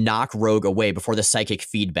to knock Rogue away before the psychic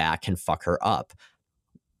feedback can fuck her up.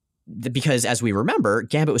 Because as we remember,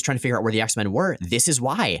 Gambit was trying to figure out where the X-Men were. This is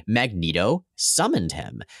why Magneto summoned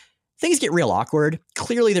him. Things get real awkward.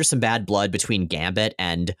 Clearly there's some bad blood between Gambit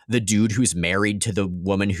and the dude who's married to the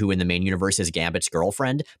woman who in the main universe is Gambit's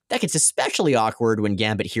girlfriend. That gets especially awkward when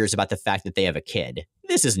Gambit hears about the fact that they have a kid.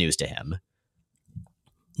 This is news to him.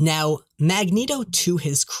 Now, Magneto, to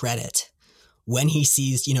his credit, when he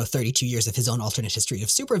sees, 32 years of his own alternate history of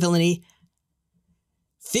supervillainy,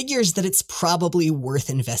 figures that it's probably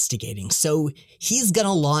worth investigating. So he's going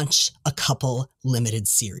to launch a couple limited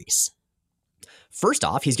series. First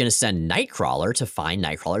off, he's going to send Nightcrawler to find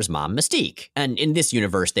Nightcrawler's mom, Mystique. And in this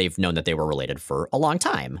universe, they've known that they were related for a long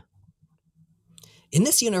time. In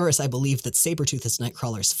this universe, I believe that Sabretooth is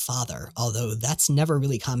Nightcrawler's father, although that's never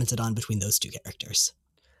really commented on between those two characters.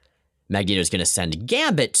 Magneto's going to send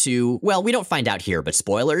Gambit to, well, we don't find out here, but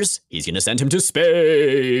spoilers, he's going to send him to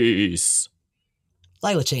space.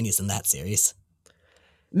 Lila Cheney's in that series.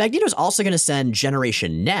 Magneto's also going to send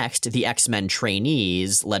Generation Next, the X-Men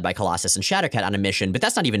trainees led by Colossus and Shadowcat, on a mission, but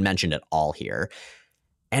that's not even mentioned at all here.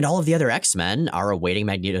 And all of the other X-Men are awaiting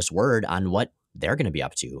Magneto's word on what they're going to be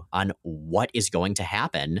up to, on what is going to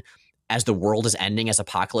happen as the world is ending, as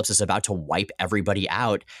Apocalypse is about to wipe everybody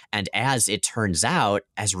out, and as it turns out,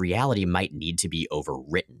 as reality might need to be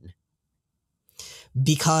overwritten.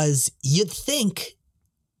 Because you'd think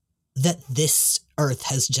that this Earth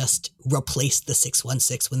has just replaced the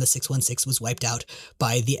 616 when the 616 was wiped out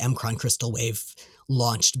by the M'Kraan crystal wave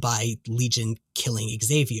launched by Legion killing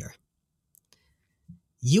Xavier.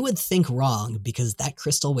 You would think wrong, because that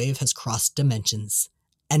crystal wave has crossed dimensions,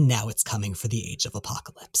 and now it's coming for the Age of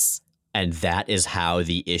Apocalypse. And that is how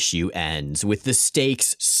the issue ends, with the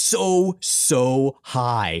stakes so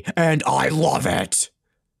high, and I love it!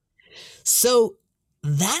 So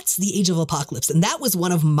that's the Age of Apocalypse, and that was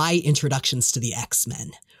one of my introductions to the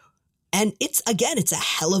X-Men. And it's a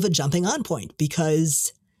hell of a jumping on point,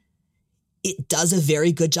 because it does a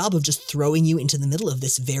very good job of just throwing you into the middle of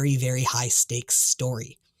this very, very high stakes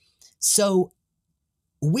story. So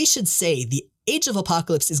we should say the Age of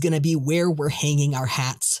Apocalypse is going to be where we're hanging our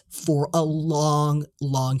hats for a long,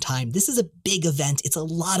 long time. This is a big event. It's a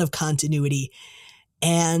lot of continuity.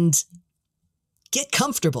 And get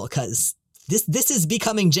comfortable, because this is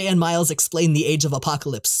becoming J.N. Miles Explain the Age of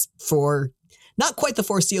Apocalypse for not quite the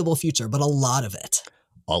foreseeable future, but a lot of it.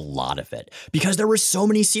 A lot of it. Because there were so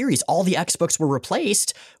many series. All the X books were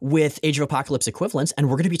replaced with Age of Apocalypse equivalents, and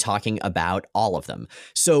we're going to be talking about all of them.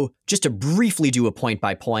 So just to briefly do a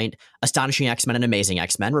point-by-point, Astonishing X-Men and Amazing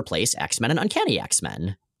X-Men replace X-Men and Uncanny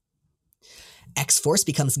X-Men. X-Force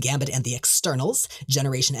becomes Gambit and the Externals.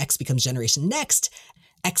 Generation X becomes Generation Next.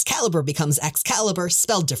 Excalibur becomes Excalibur,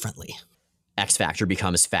 spelled differently. X-Factor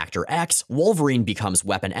becomes Factor X, Wolverine becomes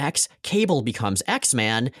Weapon X, Cable becomes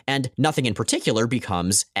X-Man, and nothing in particular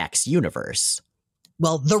becomes X-Universe.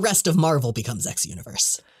 Well, the rest of Marvel becomes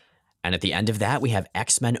X-Universe. And at the end of that, we have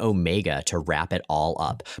X-Men Omega to wrap it all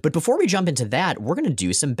up. But before we jump into that, we're going to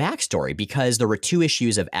do some backstory, because there were 2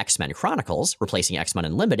 issues of X-Men Chronicles, replacing X-Men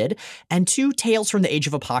Unlimited, and 2 Tales from the Age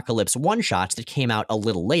of Apocalypse one-shots that came out a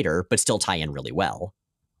little later, but still tie in really well.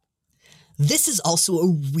 This is also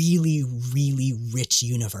a really, really rich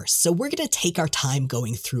universe, so we're going to take our time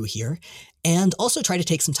going through here, and also try to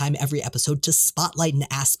take some time every episode to spotlight an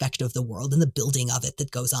aspect of the world and the building of it that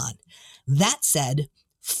goes on. That said,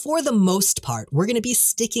 for the most part, we're going to be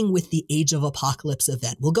sticking with the Age of Apocalypse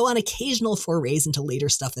event. We'll go on occasional forays into later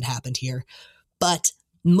stuff that happened here, but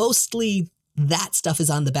mostly that stuff is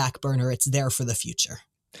on the back burner. It's there for the future.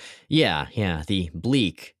 Yeah, the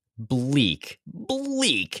bleak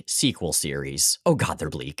sequel series. Oh God,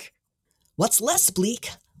 they're bleak. What's less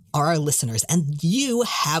bleak are our listeners, and you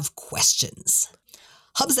have questions.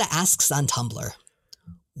 Hubza asks on Tumblr,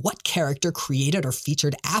 what character created or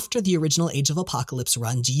featured after the original Age of Apocalypse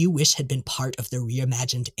run do you wish had been part of the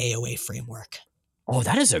reimagined AOA framework? Oh,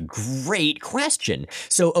 that is a great question.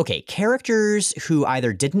 So, okay, characters who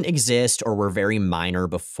either didn't exist or were very minor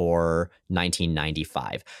before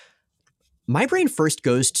 1995. My brain first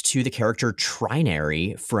goes to the character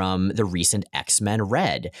Trinary from the recent X-Men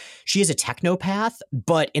Red. She is a technopath,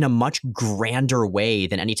 but in a much grander way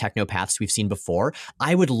than any technopaths we've seen before.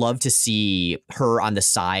 I would love to see her on the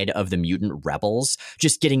side of the mutant rebels,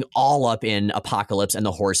 just getting all up in Apocalypse and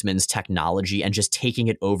the Horsemen's technology and just taking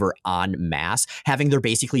it over en masse, having there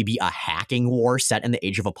basically be a hacking war set in the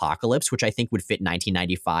Age of Apocalypse, which I think would fit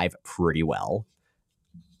 1995 pretty well.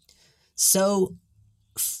 So,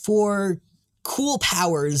 for cool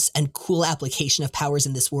powers and cool application of powers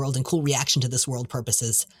in this world and cool reaction to this world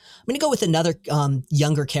purposes, I'm going to go with another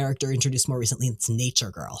younger character introduced more recently. It's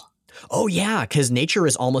Nature Girl. Oh yeah, because Nature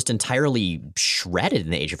is almost entirely shredded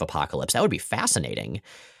in the Age of Apocalypse. That would be fascinating.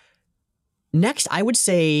 Next, I would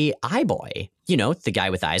say Eye-Boy. You know, the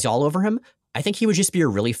guy with eyes all over him. I think he would just be a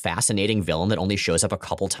really fascinating villain that only shows up a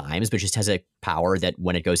couple times, but just has a power that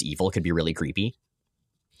when it goes evil could be really creepy.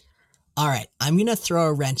 All right, I'm going to throw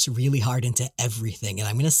a wrench really hard into everything, and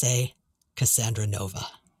I'm going to say Cassandra Nova.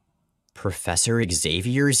 Professor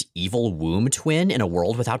Xavier's evil womb twin in a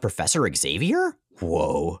world without Professor Xavier?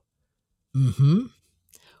 Whoa. Mm-hmm.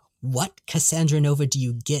 What Cassandra Nova do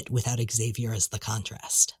you get without Xavier as the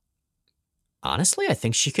contrast? Honestly, I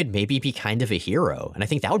think she could maybe be kind of a hero, and I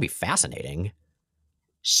think that would be fascinating.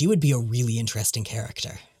 She would be a really interesting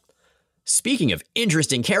character. Speaking of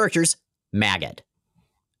interesting characters, Maggot.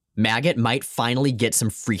 Maggot might finally get some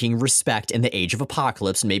freaking respect in the Age of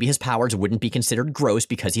Apocalypse, and maybe his powers wouldn't be considered gross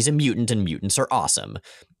because he's a mutant and mutants are awesome.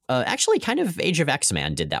 Actually, kind of Age of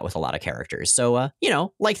X-Man did that with a lot of characters. So,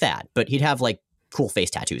 like that. But he'd have, like, cool face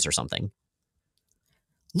tattoos or something.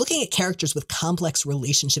 Looking at characters with complex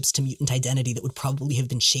relationships to mutant identity that would probably have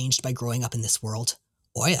been changed by growing up in this world.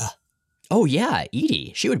 Oya. Oh, yeah,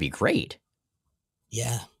 Edie. She would be great.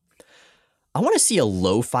 Yeah. I want to see a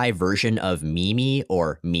lo-fi version of Mimi,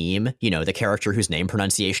 or Meme, the character whose name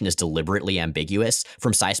pronunciation is deliberately ambiguous,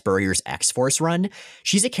 from Cy Spurrier's X-Force run.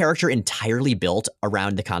 She's a character entirely built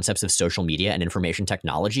around the concepts of social media and information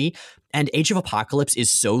technology, and Age of Apocalypse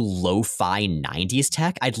is so lo-fi 90s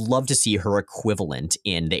tech, I'd love to see her equivalent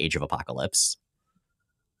in the Age of Apocalypse.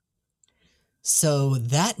 So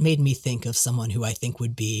that made me think of someone who I think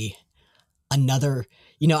would be another...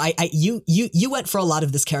 you went for a lot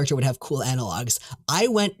of this character would have cool analogs. I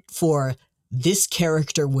went for this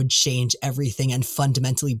character would change everything and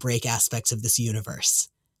fundamentally break aspects of this universe.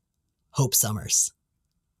 Hope Summers.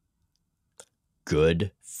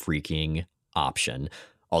 Good freaking option.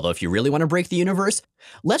 Although if you really want to break the universe,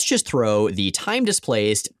 let's just throw the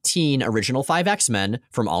time-displaced teen original 5 X-Men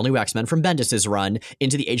from All New X-Men from Bendis' run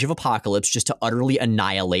into the Age of Apocalypse just to utterly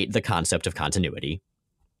annihilate the concept of continuity.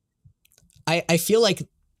 I feel like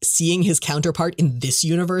seeing his counterpart in this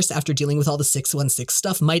universe after dealing with all the 616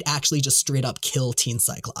 stuff might actually just straight up kill Teen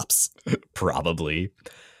Cyclops. Probably.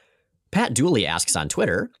 Pat Dooley asks on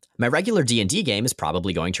Twitter, my regular D&D game is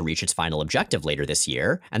probably going to reach its final objective later this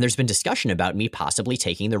year, and there's been discussion about me possibly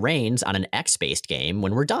taking the reins on an X-based game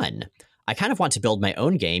when we're done. I kind of want to build my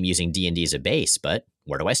own game using D&D as a base, but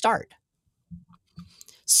where do I start?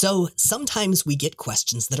 So sometimes we get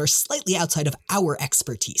questions that are slightly outside of our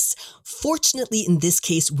expertise. Fortunately, in this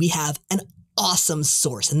case, we have an awesome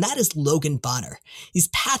source, and that is Logan Bonner. He's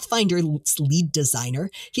Pathfinder's lead designer.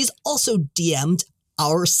 He's also DM'd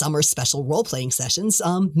our summer special role-playing sessions,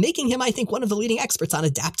 making him, I think, one of the leading experts on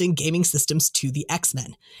adapting gaming systems to the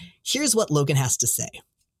X-Men. Here's what Logan has to say.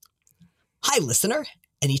 Hi, listener.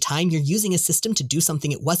 Anytime you're using a system to do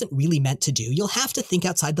something it wasn't really meant to do, you'll have to think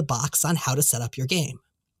outside the box on how to set up your game.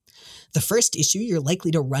 The first issue you're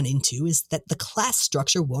likely to run into is that the class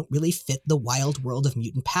structure won't really fit the wild world of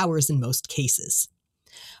mutant powers in most cases.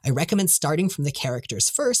 I recommend starting from the characters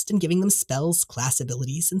first and giving them spells, class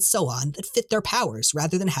abilities, and so on that fit their powers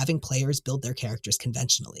rather than having players build their characters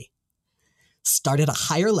conventionally. Start at a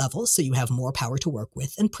higher level so you have more power to work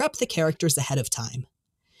with, and prep the characters ahead of time.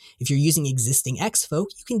 If you're using existing X-folk,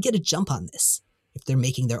 you can get a jump on this. If they're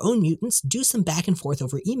making their own mutants, do some back and forth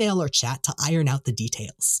over email or chat to iron out the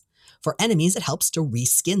details. For enemies, it helps to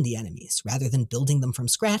reskin the enemies. Rather than building them from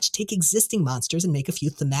scratch, take existing monsters and make a few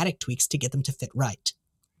thematic tweaks to get them to fit right.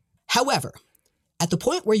 However, at the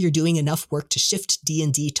point where you're doing enough work to shift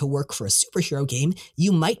D&D to work for a superhero game,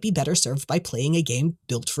 you might be better served by playing a game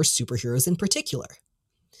built for superheroes in particular.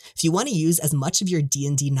 If you want to use as much of your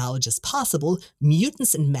D&D knowledge as possible,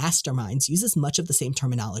 Mutants and Masterminds uses much of the same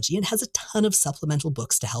terminology and has a ton of supplemental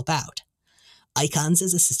books to help out. Icons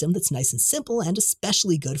is a system that's nice and simple and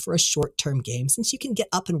especially good for a short-term game since you can get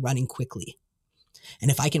up and running quickly. And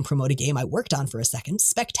if I can promote a game I worked on for a second,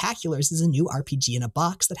 Spectaculars is a new RPG in a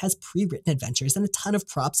box that has pre-written adventures and a ton of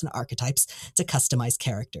props and archetypes to customize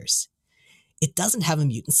characters. It doesn't have a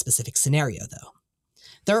mutant-specific scenario, though.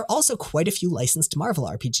 There are also quite a few licensed Marvel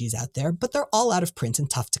RPGs out there, but they're all out of print and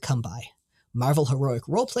tough to come by. Marvel Heroic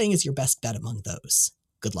Roleplaying is your best bet among those.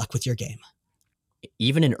 Good luck with your game.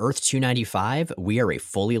 Even in Earth 295, we are a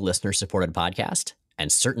fully listener-supported podcast,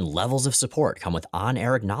 and certain levels of support come with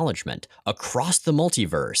on-air acknowledgement across the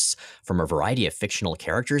multiverse from a variety of fictional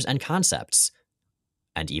characters and concepts.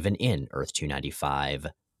 And even in Earth 295,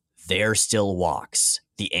 there still walks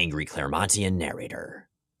the angry Claremontian narrator.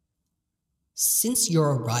 Since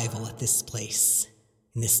your arrival at this place,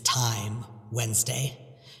 in this time, Wednesday,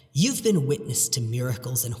 you've been witness to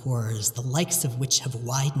miracles and horrors, the likes of which have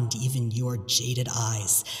widened even your jaded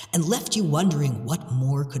eyes and left you wondering what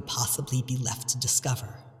more could possibly be left to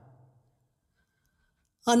discover.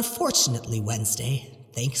 Unfortunately, Wednesday,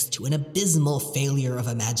 thanks to an abysmal failure of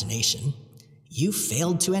imagination, you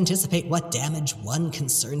failed to anticipate what damage one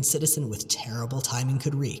concerned citizen with terrible timing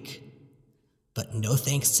could wreak. But no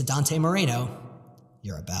thanks to Dante Moreno,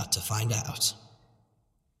 you're about to find out.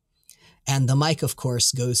 And the mic, of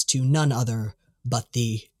course, goes to none other but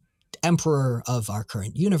the emperor of our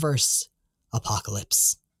current universe,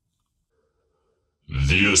 Apocalypse.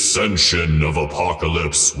 The ascension of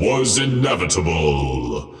Apocalypse was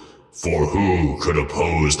inevitable. For who could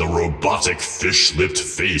oppose the robotic fish-lipped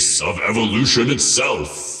face of evolution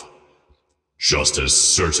itself? Just as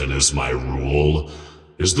certain as my rule,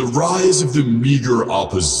 is the rise of the meager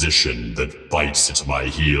opposition that bites at my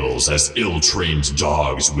heels as ill-trained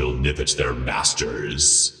dogs will nip at their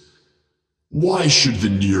masters. Why should the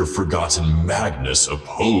near-forgotten Magnus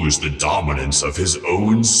oppose the dominance of his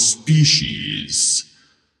own species?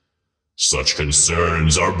 Such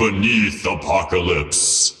concerns are beneath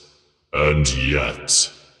Apocalypse, and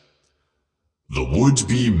yet... The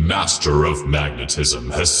would-be master of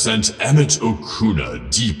magnetism has sent Emmett Okuna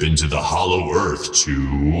deep into the Hollow Earth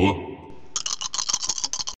to...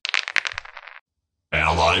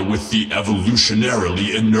 ally with the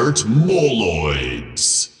evolutionarily inert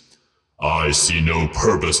Moloids. I see no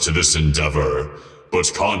purpose to this endeavor, but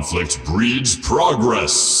conflict breeds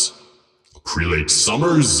progress. Prelate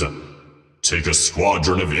Summers, take a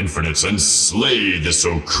squadron of infinites and slay this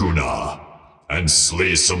Okuna. And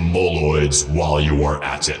slay some Moloids while you are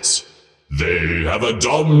at it. They have a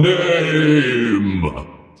dumb name!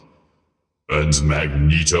 And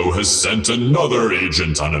Magneto has sent another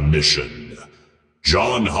agent on a mission.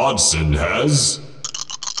 John Hodson has...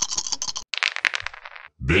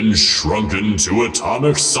 been shrunken to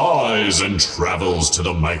atomic size and travels to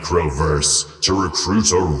the Microverse to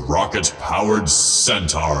recruit a rocket-powered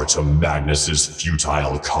centaur to Magnus's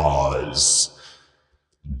futile cause.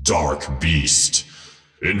 Dark Beast,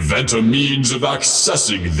 invent a means of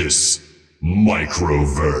accessing this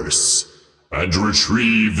Microverse and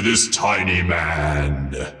retrieve this tiny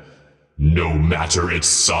man. No matter its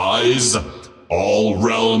size, all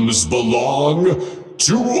realms belong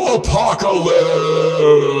to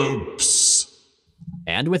Apocalypse!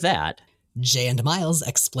 And with that... Jay and Miles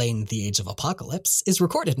Explain the Age of Apocalypse is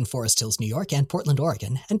recorded in Forest Hills, New York and Portland,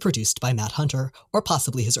 Oregon, and produced by Matt Hunter, or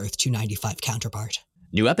possibly his Earth 295 counterpart.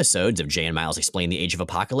 New episodes of Jay and Miles Explain the Age of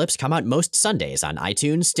Apocalypse come out most Sundays on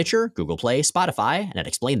iTunes, Stitcher, Google Play, Spotify, and at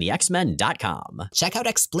explainthexmen.com. Check out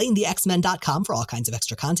explainthexmen.com for all kinds of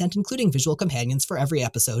extra content, including visual companions for every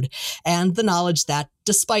episode, and the knowledge that,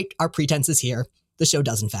 despite our pretenses here, the show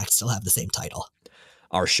does in fact still have the same title.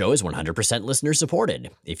 Our show is 100% listener supported.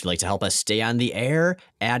 If you'd like to help us stay on the air,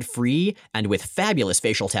 ad-free, and with fabulous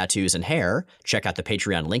facial tattoos and hair, check out the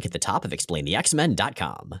Patreon link at the top of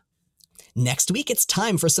explainthexmen.com. Next week, it's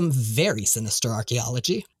time for some very sinister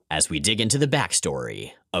archaeology. As we dig into the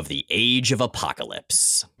backstory of the Age of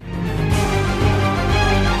Apocalypse.